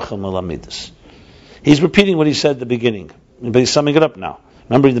 he's repeating what he said at the beginning, but he's summing it up now.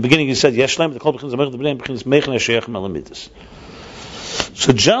 Remember, in the beginning he said,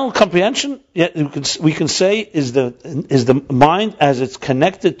 so general comprehension, we can say, is the mind as it's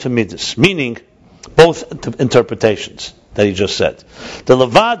connected to Midas, meaning both interpretations that he just said. The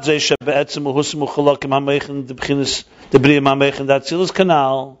Levad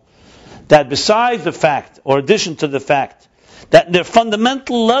that besides the fact, or addition to the fact, that their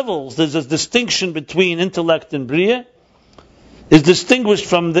fundamental levels, there's a distinction between intellect and Bria, is distinguished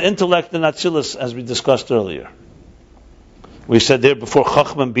from the intellect and Atzilus, as we discussed earlier. We said there before,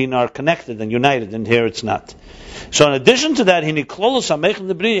 Chachma and Bina are connected and united, and here it's not. So in addition to that,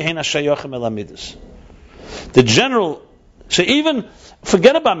 the general, so even,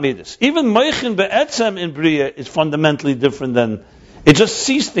 forget about Midas, even Meichen Be'etzem in Bria is fundamentally different than, it just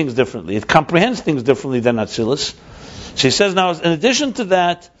sees things differently, it comprehends things differently than Atzilus. So he says now, in addition to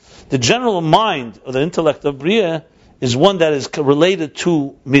that, the general mind, or the intellect of Bria, is one that is related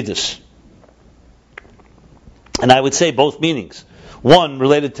to Midas. And I would say both meanings. One,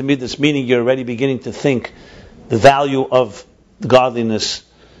 related to Midas, meaning you're already beginning to think the value of godliness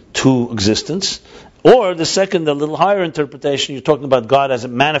to existence. Or the second, a little higher interpretation, you're talking about God as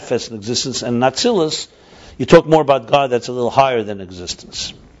it manifests in existence, and Atzilus, you talk more about God that's a little higher than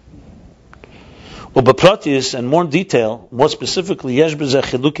existence. Ubepratis, and more in detail, more specifically, yesh b'zeh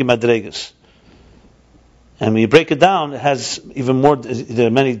chiluki madregas. And when you break it down, it has even more, there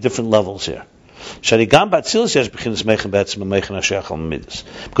are many different levels here. Because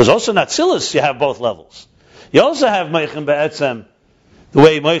also in Atzilus you have both levels. You also have Meichen Be'etzem, the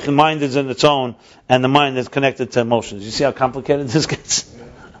way Meichen mind is in its own, and the mind is connected to emotions. You see how complicated this gets?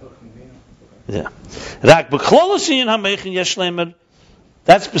 Yeah.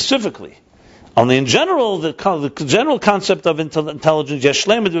 That specifically. Only in general, the general concept of intelligence,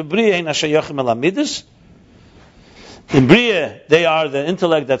 in Bria, they are the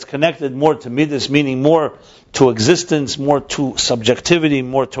intellect that's connected more to midas, meaning more to existence, more to subjectivity,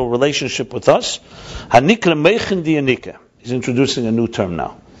 more to a relationship with us. Hanikra mechen dianika. He's introducing a new term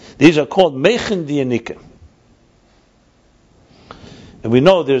now. These are called mechen dianika. And we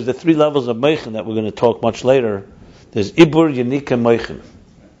know there's the three levels of mechen that we're going to talk much later. There's ibur, yanika, mechen.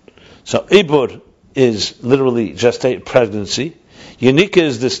 So ibur is literally gestate pregnancy. Yanika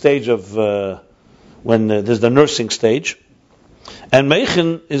is the stage of when there's the nursing stage, and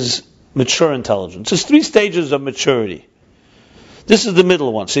mechen is mature intelligence. There's three stages of maturity. This is the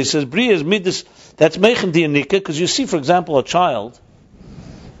middle one. So he says bria is midas. That's mechen dianika, because you see, for example, a child's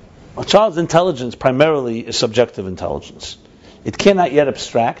intelligence primarily is subjective intelligence. It cannot yet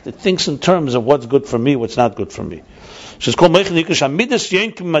abstract. It thinks in terms of what's good for me, what's not good for me. So it's called mechen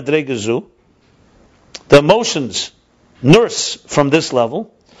dianika. The emotions nurse from this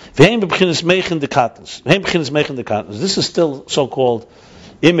level. This is still so-called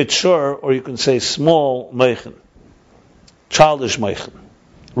immature, or you can say small mechen, childish mechen,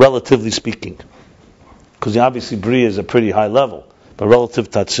 relatively speaking. Because obviously Bria is a pretty high level, but relative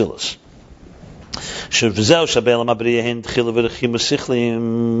to Atzilus.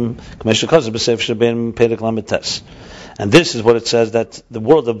 And this is what it says, that the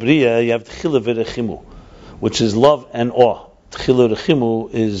world of Bria, you have Tchila v'rechimu, which is love and awe. Tchila v'rechimu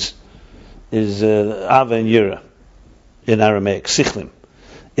is Ava and Yira in Aramaic. Sichlim.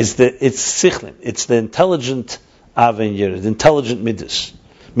 It's Sichlim. It's the intelligent Ava and Yira, the intelligent Midas.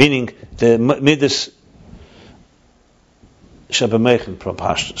 Meaning the Midas Shabbamechen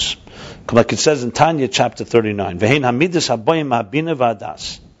Propashtus. Like it says in Tanya chapter 39. Vehein ha-Midas ha-boyim ha-bina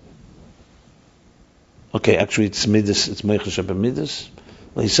va-adas. Okay, actually it's Midas, it's Meichel Shabbat Midas.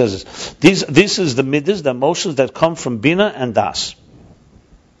 Well, he says this. This is the Midas, the emotions that come from Bina and Das.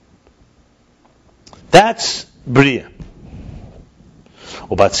 That's Bria.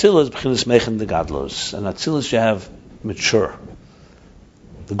 U'Batzilus b'chinas Mechen de Gadlos. And Atzilus you have mature,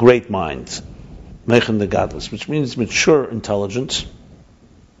 the great mind, Mechen de Gadlos, which means mature intelligence.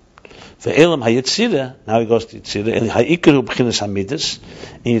 Ve'elam ha-Yitzira, now he goes to Yitzira, ha-Ikaru b'chinas ha-Midas.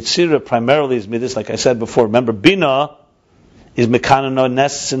 And Yitzira primarily is Midas, like I said before. Remember, Bina is Mekanano,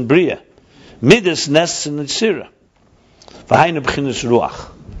 nests in Bria. Midas nests in Yitzira. V'hainu b'chinas Ruach.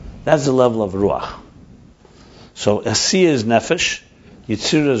 That's the level of Ruach. So Asiya is Nefesh,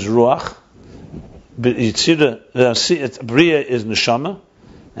 Yitzira is Ruach, Bria is Neshama,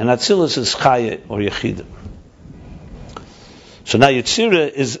 and Atzilus is Chaya or Yechida. So now Yitzira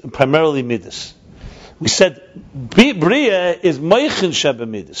is primarily Midas. We said Bria is Meichen Sheba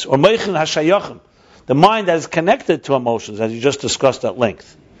Midas, or Meichen Hashayachim, the mind that is connected to emotions, as you just discussed at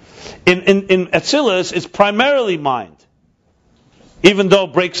length. In Atzilus, it's primarily mind, even though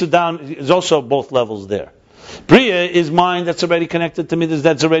it breaks it down, there's also both levels there. Bria is mind that's already connected to Midas,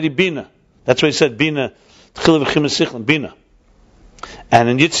 that's already Bina. That's why he said Bina, Tchila v'chimas sichlim, Bina. And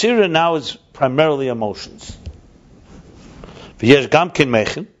in Yitzira now is primarily emotions. V'yesh gamkin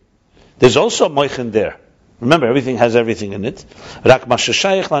mechen. There's also mechen there. Remember, everything has everything in it. Rak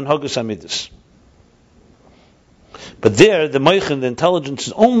mashashayich lanhogus amidus. But there, the mechen, the intelligence,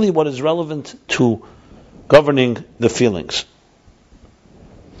 is only what is relevant to governing the feelings.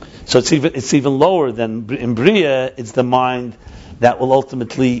 So it's even lower than in Bria. It's the mind that will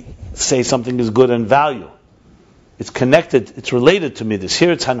ultimately say something is good and value. It's connected, it's related to Midas.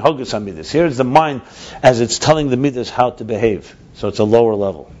 Here it's Hanhogus HaMidas. Here it's the mind as it's telling the Midas how to behave. So it's a lower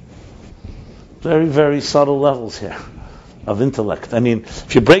level. Very, very subtle levels here of intellect. I mean,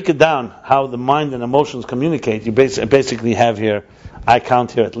 if you break it down, how the mind and emotions communicate, you basically have here, I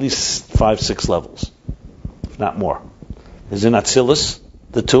count here at least 5-6 levels, if not more. There's in Atzilus,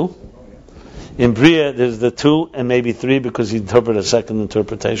 the 2. In Bria, there's the 2 and maybe 3 because he interpreted a second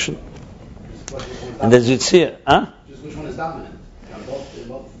interpretation. And there's Yitzhak, Just which one is dominant?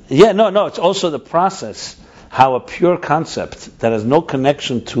 Both. Yeah, no, it's also the process, how a pure concept that has no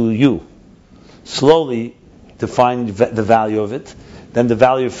connection to you, slowly define the value of it, then the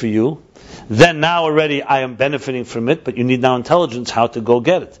value for you, then now already I am benefiting from it, but you need now intelligence how to go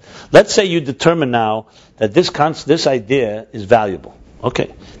get it. Let's say you determine now that this idea is valuable.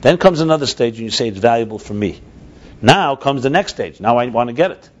 Okay, then comes another stage and you say it's valuable for me. Now comes the next stage. Now I want to get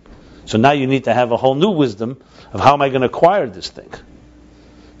it. So now you need to have a whole new wisdom of how am I going to acquire this thing.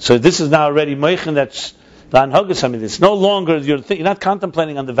 So this is now already meichen that's lanhogus. I mean, it's no longer you're not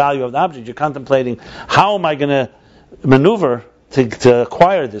contemplating on the value of the object. You're contemplating how am I going to maneuver to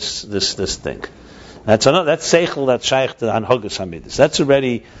acquire this thing. That's seichel that's shaykh to Hanhagas Hamidus. That's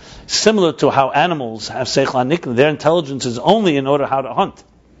already similar to how animals have seichel hanikna. Their intelligence is only in order how to hunt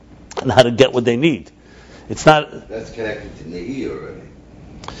and how to get what they need. It's not. That's connected to Nehi already.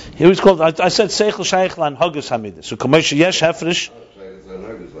 Here it's called. I said seichel shaykh Hanhagas Hamidus. So kamosh yesh hefresh.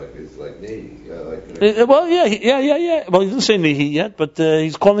 It's like Nehi. Well, yeah. Well, he didn't say Nehi yet, but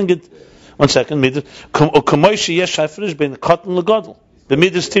he's calling it. One second. Kamosh yesh hefresh ben cotton legadol. The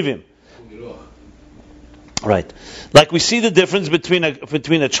midas tivim. Right, like we see the difference between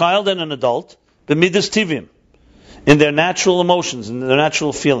a child and an adult, the midas tivim, in their natural emotions, in their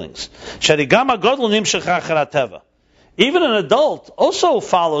natural feelings. Even an adult also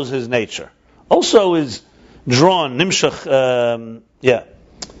follows his nature, also is drawn,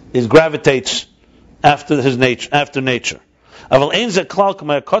 is gravitates after his nature, after nature. But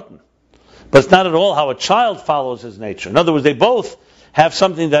it's not at all how a child follows his nature. In other words, they both have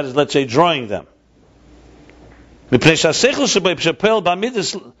something that is, let's say, drawing them. Because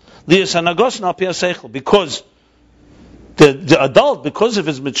the adult, because of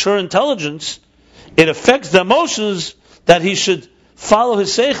his mature intelligence, it affects the emotions that he should follow his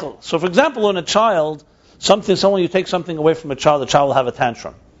seichel. So, for example, when a child, you take something away from a child, the child will have a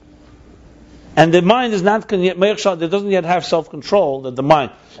tantrum. And the mind is not yet, it doesn't yet have self-control, that the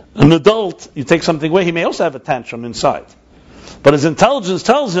mind. An adult, you take something away, he may also have a tantrum inside. But his intelligence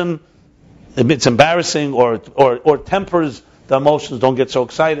tells him it's embarrassing or tempers the emotions, don't get so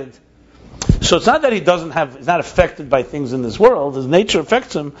excited. So it's not that he's not affected by things in this world, his nature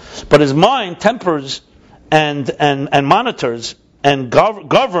affects him, but his mind tempers and monitors and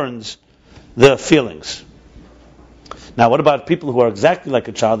governs the feelings. Now, what about people who are exactly like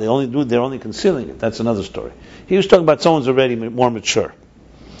a child? They're only concealing it. That's another story. He was talking about someone's already more mature.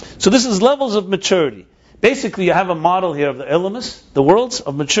 So this is levels of maturity. Basically, you have a model here of the Elamus, the worlds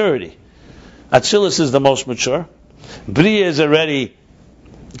of maturity. Atzilus is the most mature. Bria is already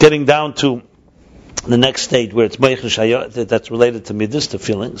getting down to the next state where it's that's related to midas, to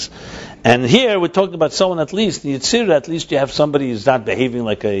feelings. And here we're talking about someone at least, in Yitzhira, at least you have somebody who's not behaving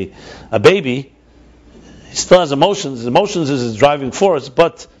like a baby. He still has emotions. Emotions is his driving force,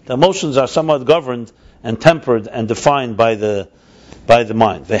 but the emotions are somewhat governed and tempered and defined by the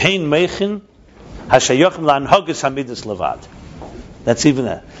mind. V'hein meichin hashayochem la'anhagas hamidas levad. That's even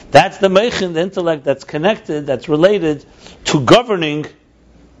that. That's the meichin, the intellect that's connected, that's related to governing,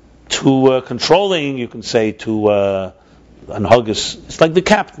 to controlling, you can say, to anhagas. It's like the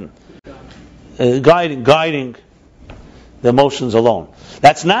captain, guiding the emotions alone.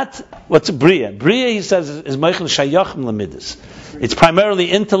 That's not what's a bria. Bria, he says, is meichin shayachim lamidas. It's primarily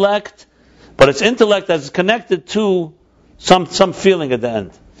intellect, but it's intellect that's connected to some feeling at the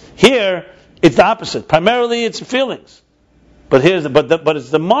end. Here, it's the opposite. Primarily, it's feelings. But it's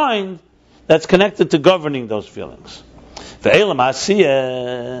the mind that's connected to governing those feelings. And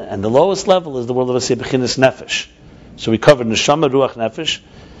the lowest level is the world of Asiyah B'chinas Nefesh. So we covered Neshama, Ruach, Nefesh.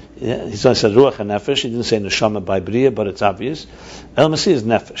 He said Ruach and Nefesh. He didn't say Neshama by Bria, but it's obvious. El Masiyah is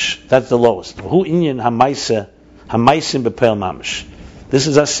Nefesh. That's the lowest. Hu inyan hamaisim b'peil mamish. This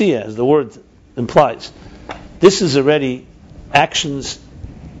is Asiyah, as the word implies. This is already actions,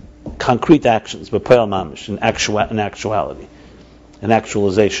 concrete actions, b'peil mamish, in actuality. An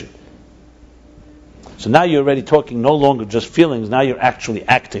actualization. So now you're already talking no longer just feelings, now you're actually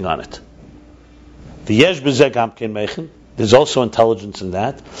acting on it. There's also intelligence in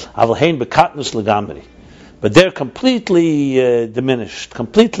that. But they're completely diminished,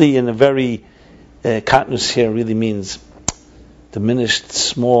 completely in a very, katnus here really means diminished,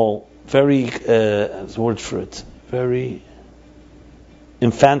 small, very, there's a word for it, very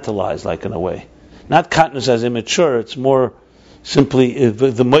infantilized, like in a way. Not katnus as immature, it's more simply,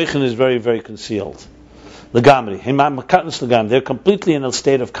 the moichin is very, very concealed. Legamri. They're completely in a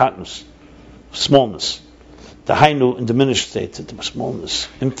state of katnus, smallness. The hainu in diminished state, the smallness,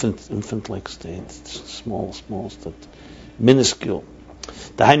 infant-like state, small state, minuscule.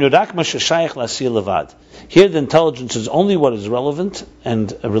 The hainu rak ma sheshayach la'asiyah levad. Here the intelligence is only what is relevant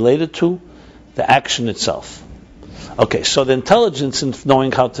and related to the action itself. Okay, so the intelligence in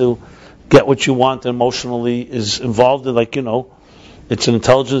knowing how to get what you want emotionally is involved in, like, it's an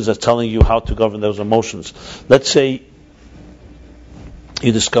intelligence that's telling you how to govern those emotions. Let's say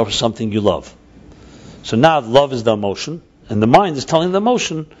you discover something you love. So now love is the emotion, and the mind is telling the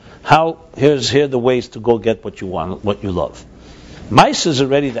emotion here are the ways to go get what you want, what you love. Mice is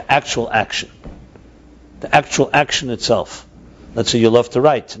already the actual action. The actual action itself. Let's say you love to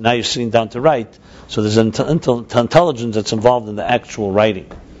write. Now you're sitting down to write. So there's an intelligence that's involved in the actual writing.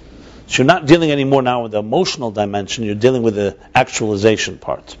 So you're not dealing anymore now with the emotional dimension, you're dealing with the actualization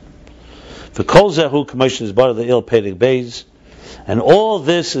part. V'kol zehu k'moshen is bar le'il perek beis. And all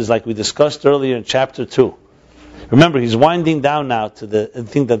this is like we discussed earlier in chapter 2. Remember, he's winding down now to the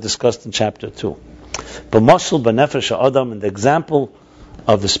thing that discussed in chapter 2. B'mosel b'nefesh ha'adam, and the example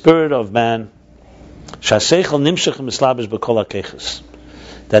of the spirit of man, sha'seichel nimshach mislabish b'kol ha'keiches,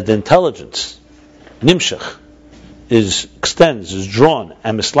 that the intelligence, nimshach, extends, is drawn,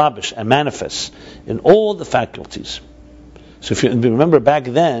 and mislabish, and manifests in all the faculties. So if you remember back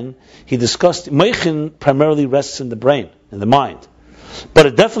then, he discussed, Meichin primarily rests in the brain, in the mind. But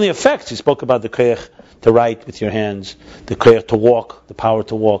it definitely affects, he spoke about the koyach to write with your hands, the koyach to walk, the power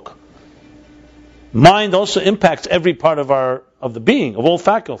to walk. Mind also impacts every part of the being, of all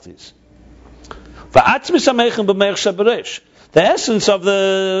faculties. The essence of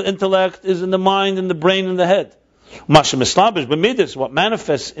the intellect is in the mind, in the brain, in the head. What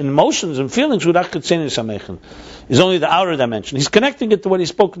manifests in emotions and feelings is only the outer dimension. He's connecting it to what he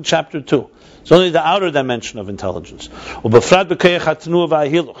spoke in chapter 2. It's only the outer dimension of intelligence. And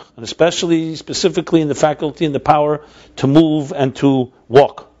specifically in the faculty and the power to move and to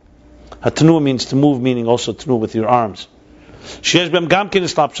walk. Hatanu means to move, meaning also tanu with your arms. They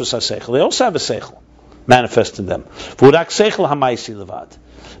also have a seichel manifest in them.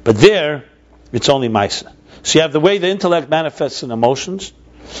 But there, it's only maisa. So you have the way the intellect manifests in emotions.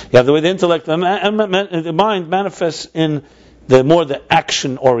 You have the way the intellect and the mind manifests in the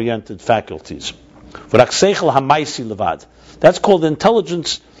action-oriented faculties. That's called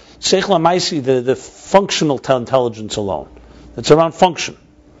intelligence. Seichel hamaisi, the functional intelligence alone. That's around function.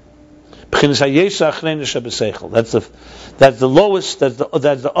 That's the lowest. That's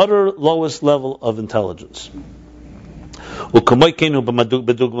the utter lowest level of intelligence.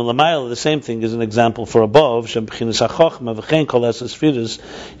 The same thing is an example for above.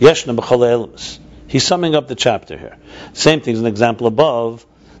 He's summing up the chapter here. Same thing is an example above,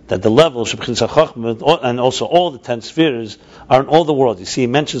 that the level and also all the 10 spheres are in all the world. You see, he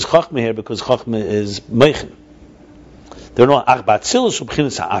mentions Chachma here because Chachma is Meichin. They're not Atzilus.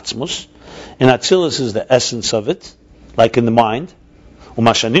 In Atzilus is the essence of it, like in the mind. And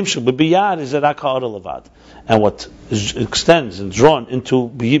what extends and drawn into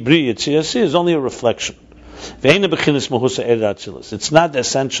Bri Yitziyasi is only a reflection. It's not the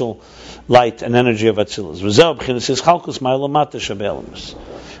essential light and energy of Atzilus.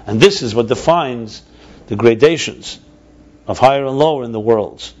 And this is what defines the gradations of higher and lower in the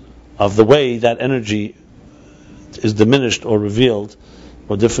worlds, of the way that energy is diminished or revealed,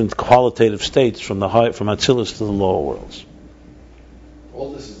 or different qualitative states from Atzilus to the lower worlds.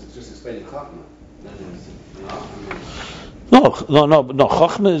 All this is just explaining Chachma. No.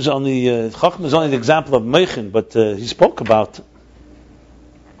 Chachma is only the example of Meichin, but he spoke about.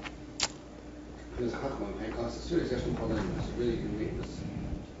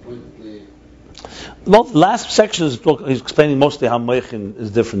 Well, the last section is he's explaining mostly how Meichin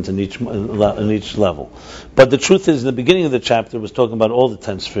is different in each level. But the truth is, in the beginning of the chapter, it was talking about all the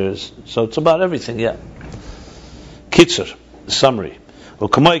 10 spheres. So it's about everything, yeah. Kitzur, summary. And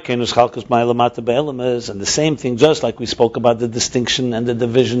the same thing, just like we spoke about the distinction and the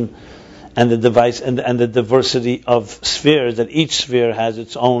division and the device and the diversity of spheres, that each sphere has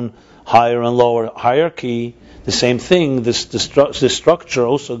its own higher and lower hierarchy. The same thing, this structure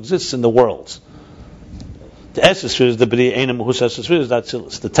also exists in the worlds. The essence spheres, the Bria,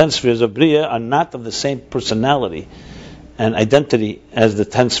 the 10 spheres of Bria are not of the same personality and identity as the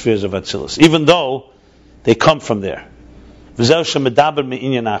 10 spheres of Atzilus, even though they come from there. They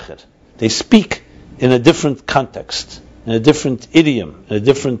speak in a different context, in a different idiom, in a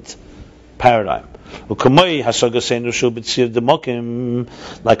different paradigm. Like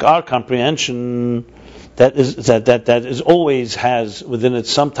our comprehension, that is always has within it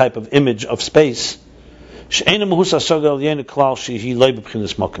some type of image of space. It's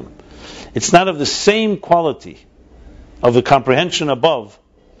not of the same quality of the comprehension above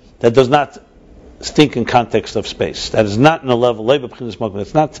that does not think in context of space. That is not in a level.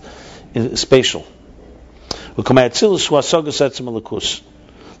 It's not spatial. Like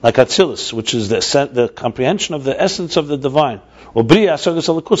Atzilus, which is the comprehension of the essence of the divine. And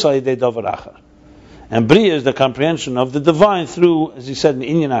Bria is the comprehension of the divine through, as he said,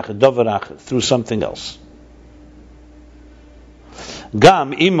 through something else.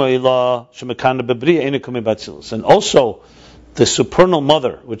 And also the supernal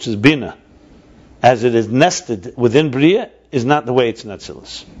mother, which is Bina, as it is nested within Bria, is not the way it's in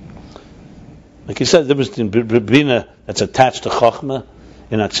Atzilus. Like he said, there was Bina that's attached to Chachma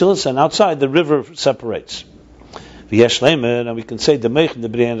in Atzilus, and outside the river separates. And we can say that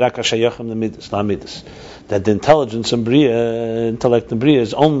the intelligence in Bria, intellect in Bria,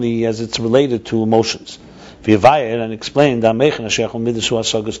 is only as it's related to emotions. And explained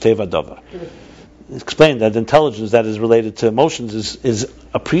explained that intelligence that is related to emotions is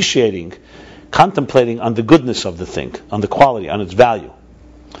appreciating, contemplating on the goodness of the thing, on the quality, on its value.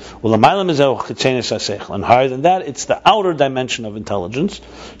 And higher than that, it's the outer dimension of intelligence,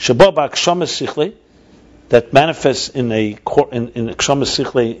 that manifests in kshamas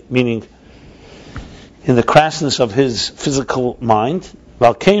sichle, meaning in the crassness of his physical mind.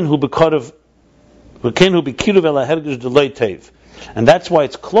 And that's why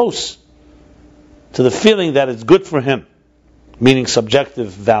it's close to the feeling that it's good for him, meaning subjective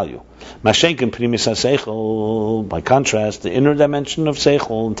value. By contrast, the inner dimension of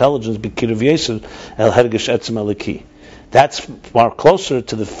seichel, intelligence, that's far closer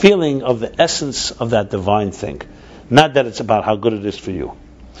to the feeling of the essence of that divine thing, not that it's about how good it is for you.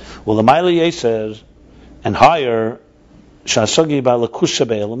 Well, the Maila Yeser and higher,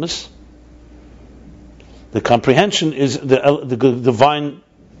 the comprehension is the divine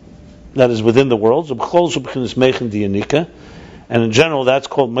that is within the worlds, and in general that's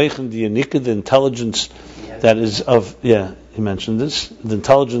called Meichen Diyanika, the intelligence that is of, he mentioned this, the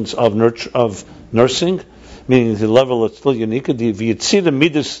intelligence of nursing, meaning the level that's still Yanika, the Yitzira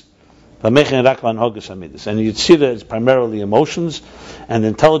Midas, and Yitzira is primarily emotions, and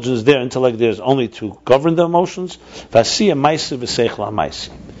intelligence there, intellect there is only to govern the emotions.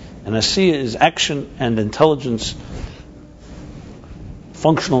 And Asiya is action and intelligence,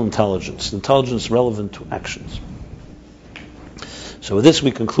 functional intelligence relevant to actions. So with this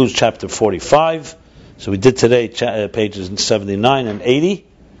we conclude chapter 45. So we did today pages 79 and 80,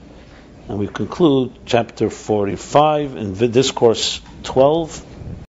 and we conclude chapter 45 in Discourse 12.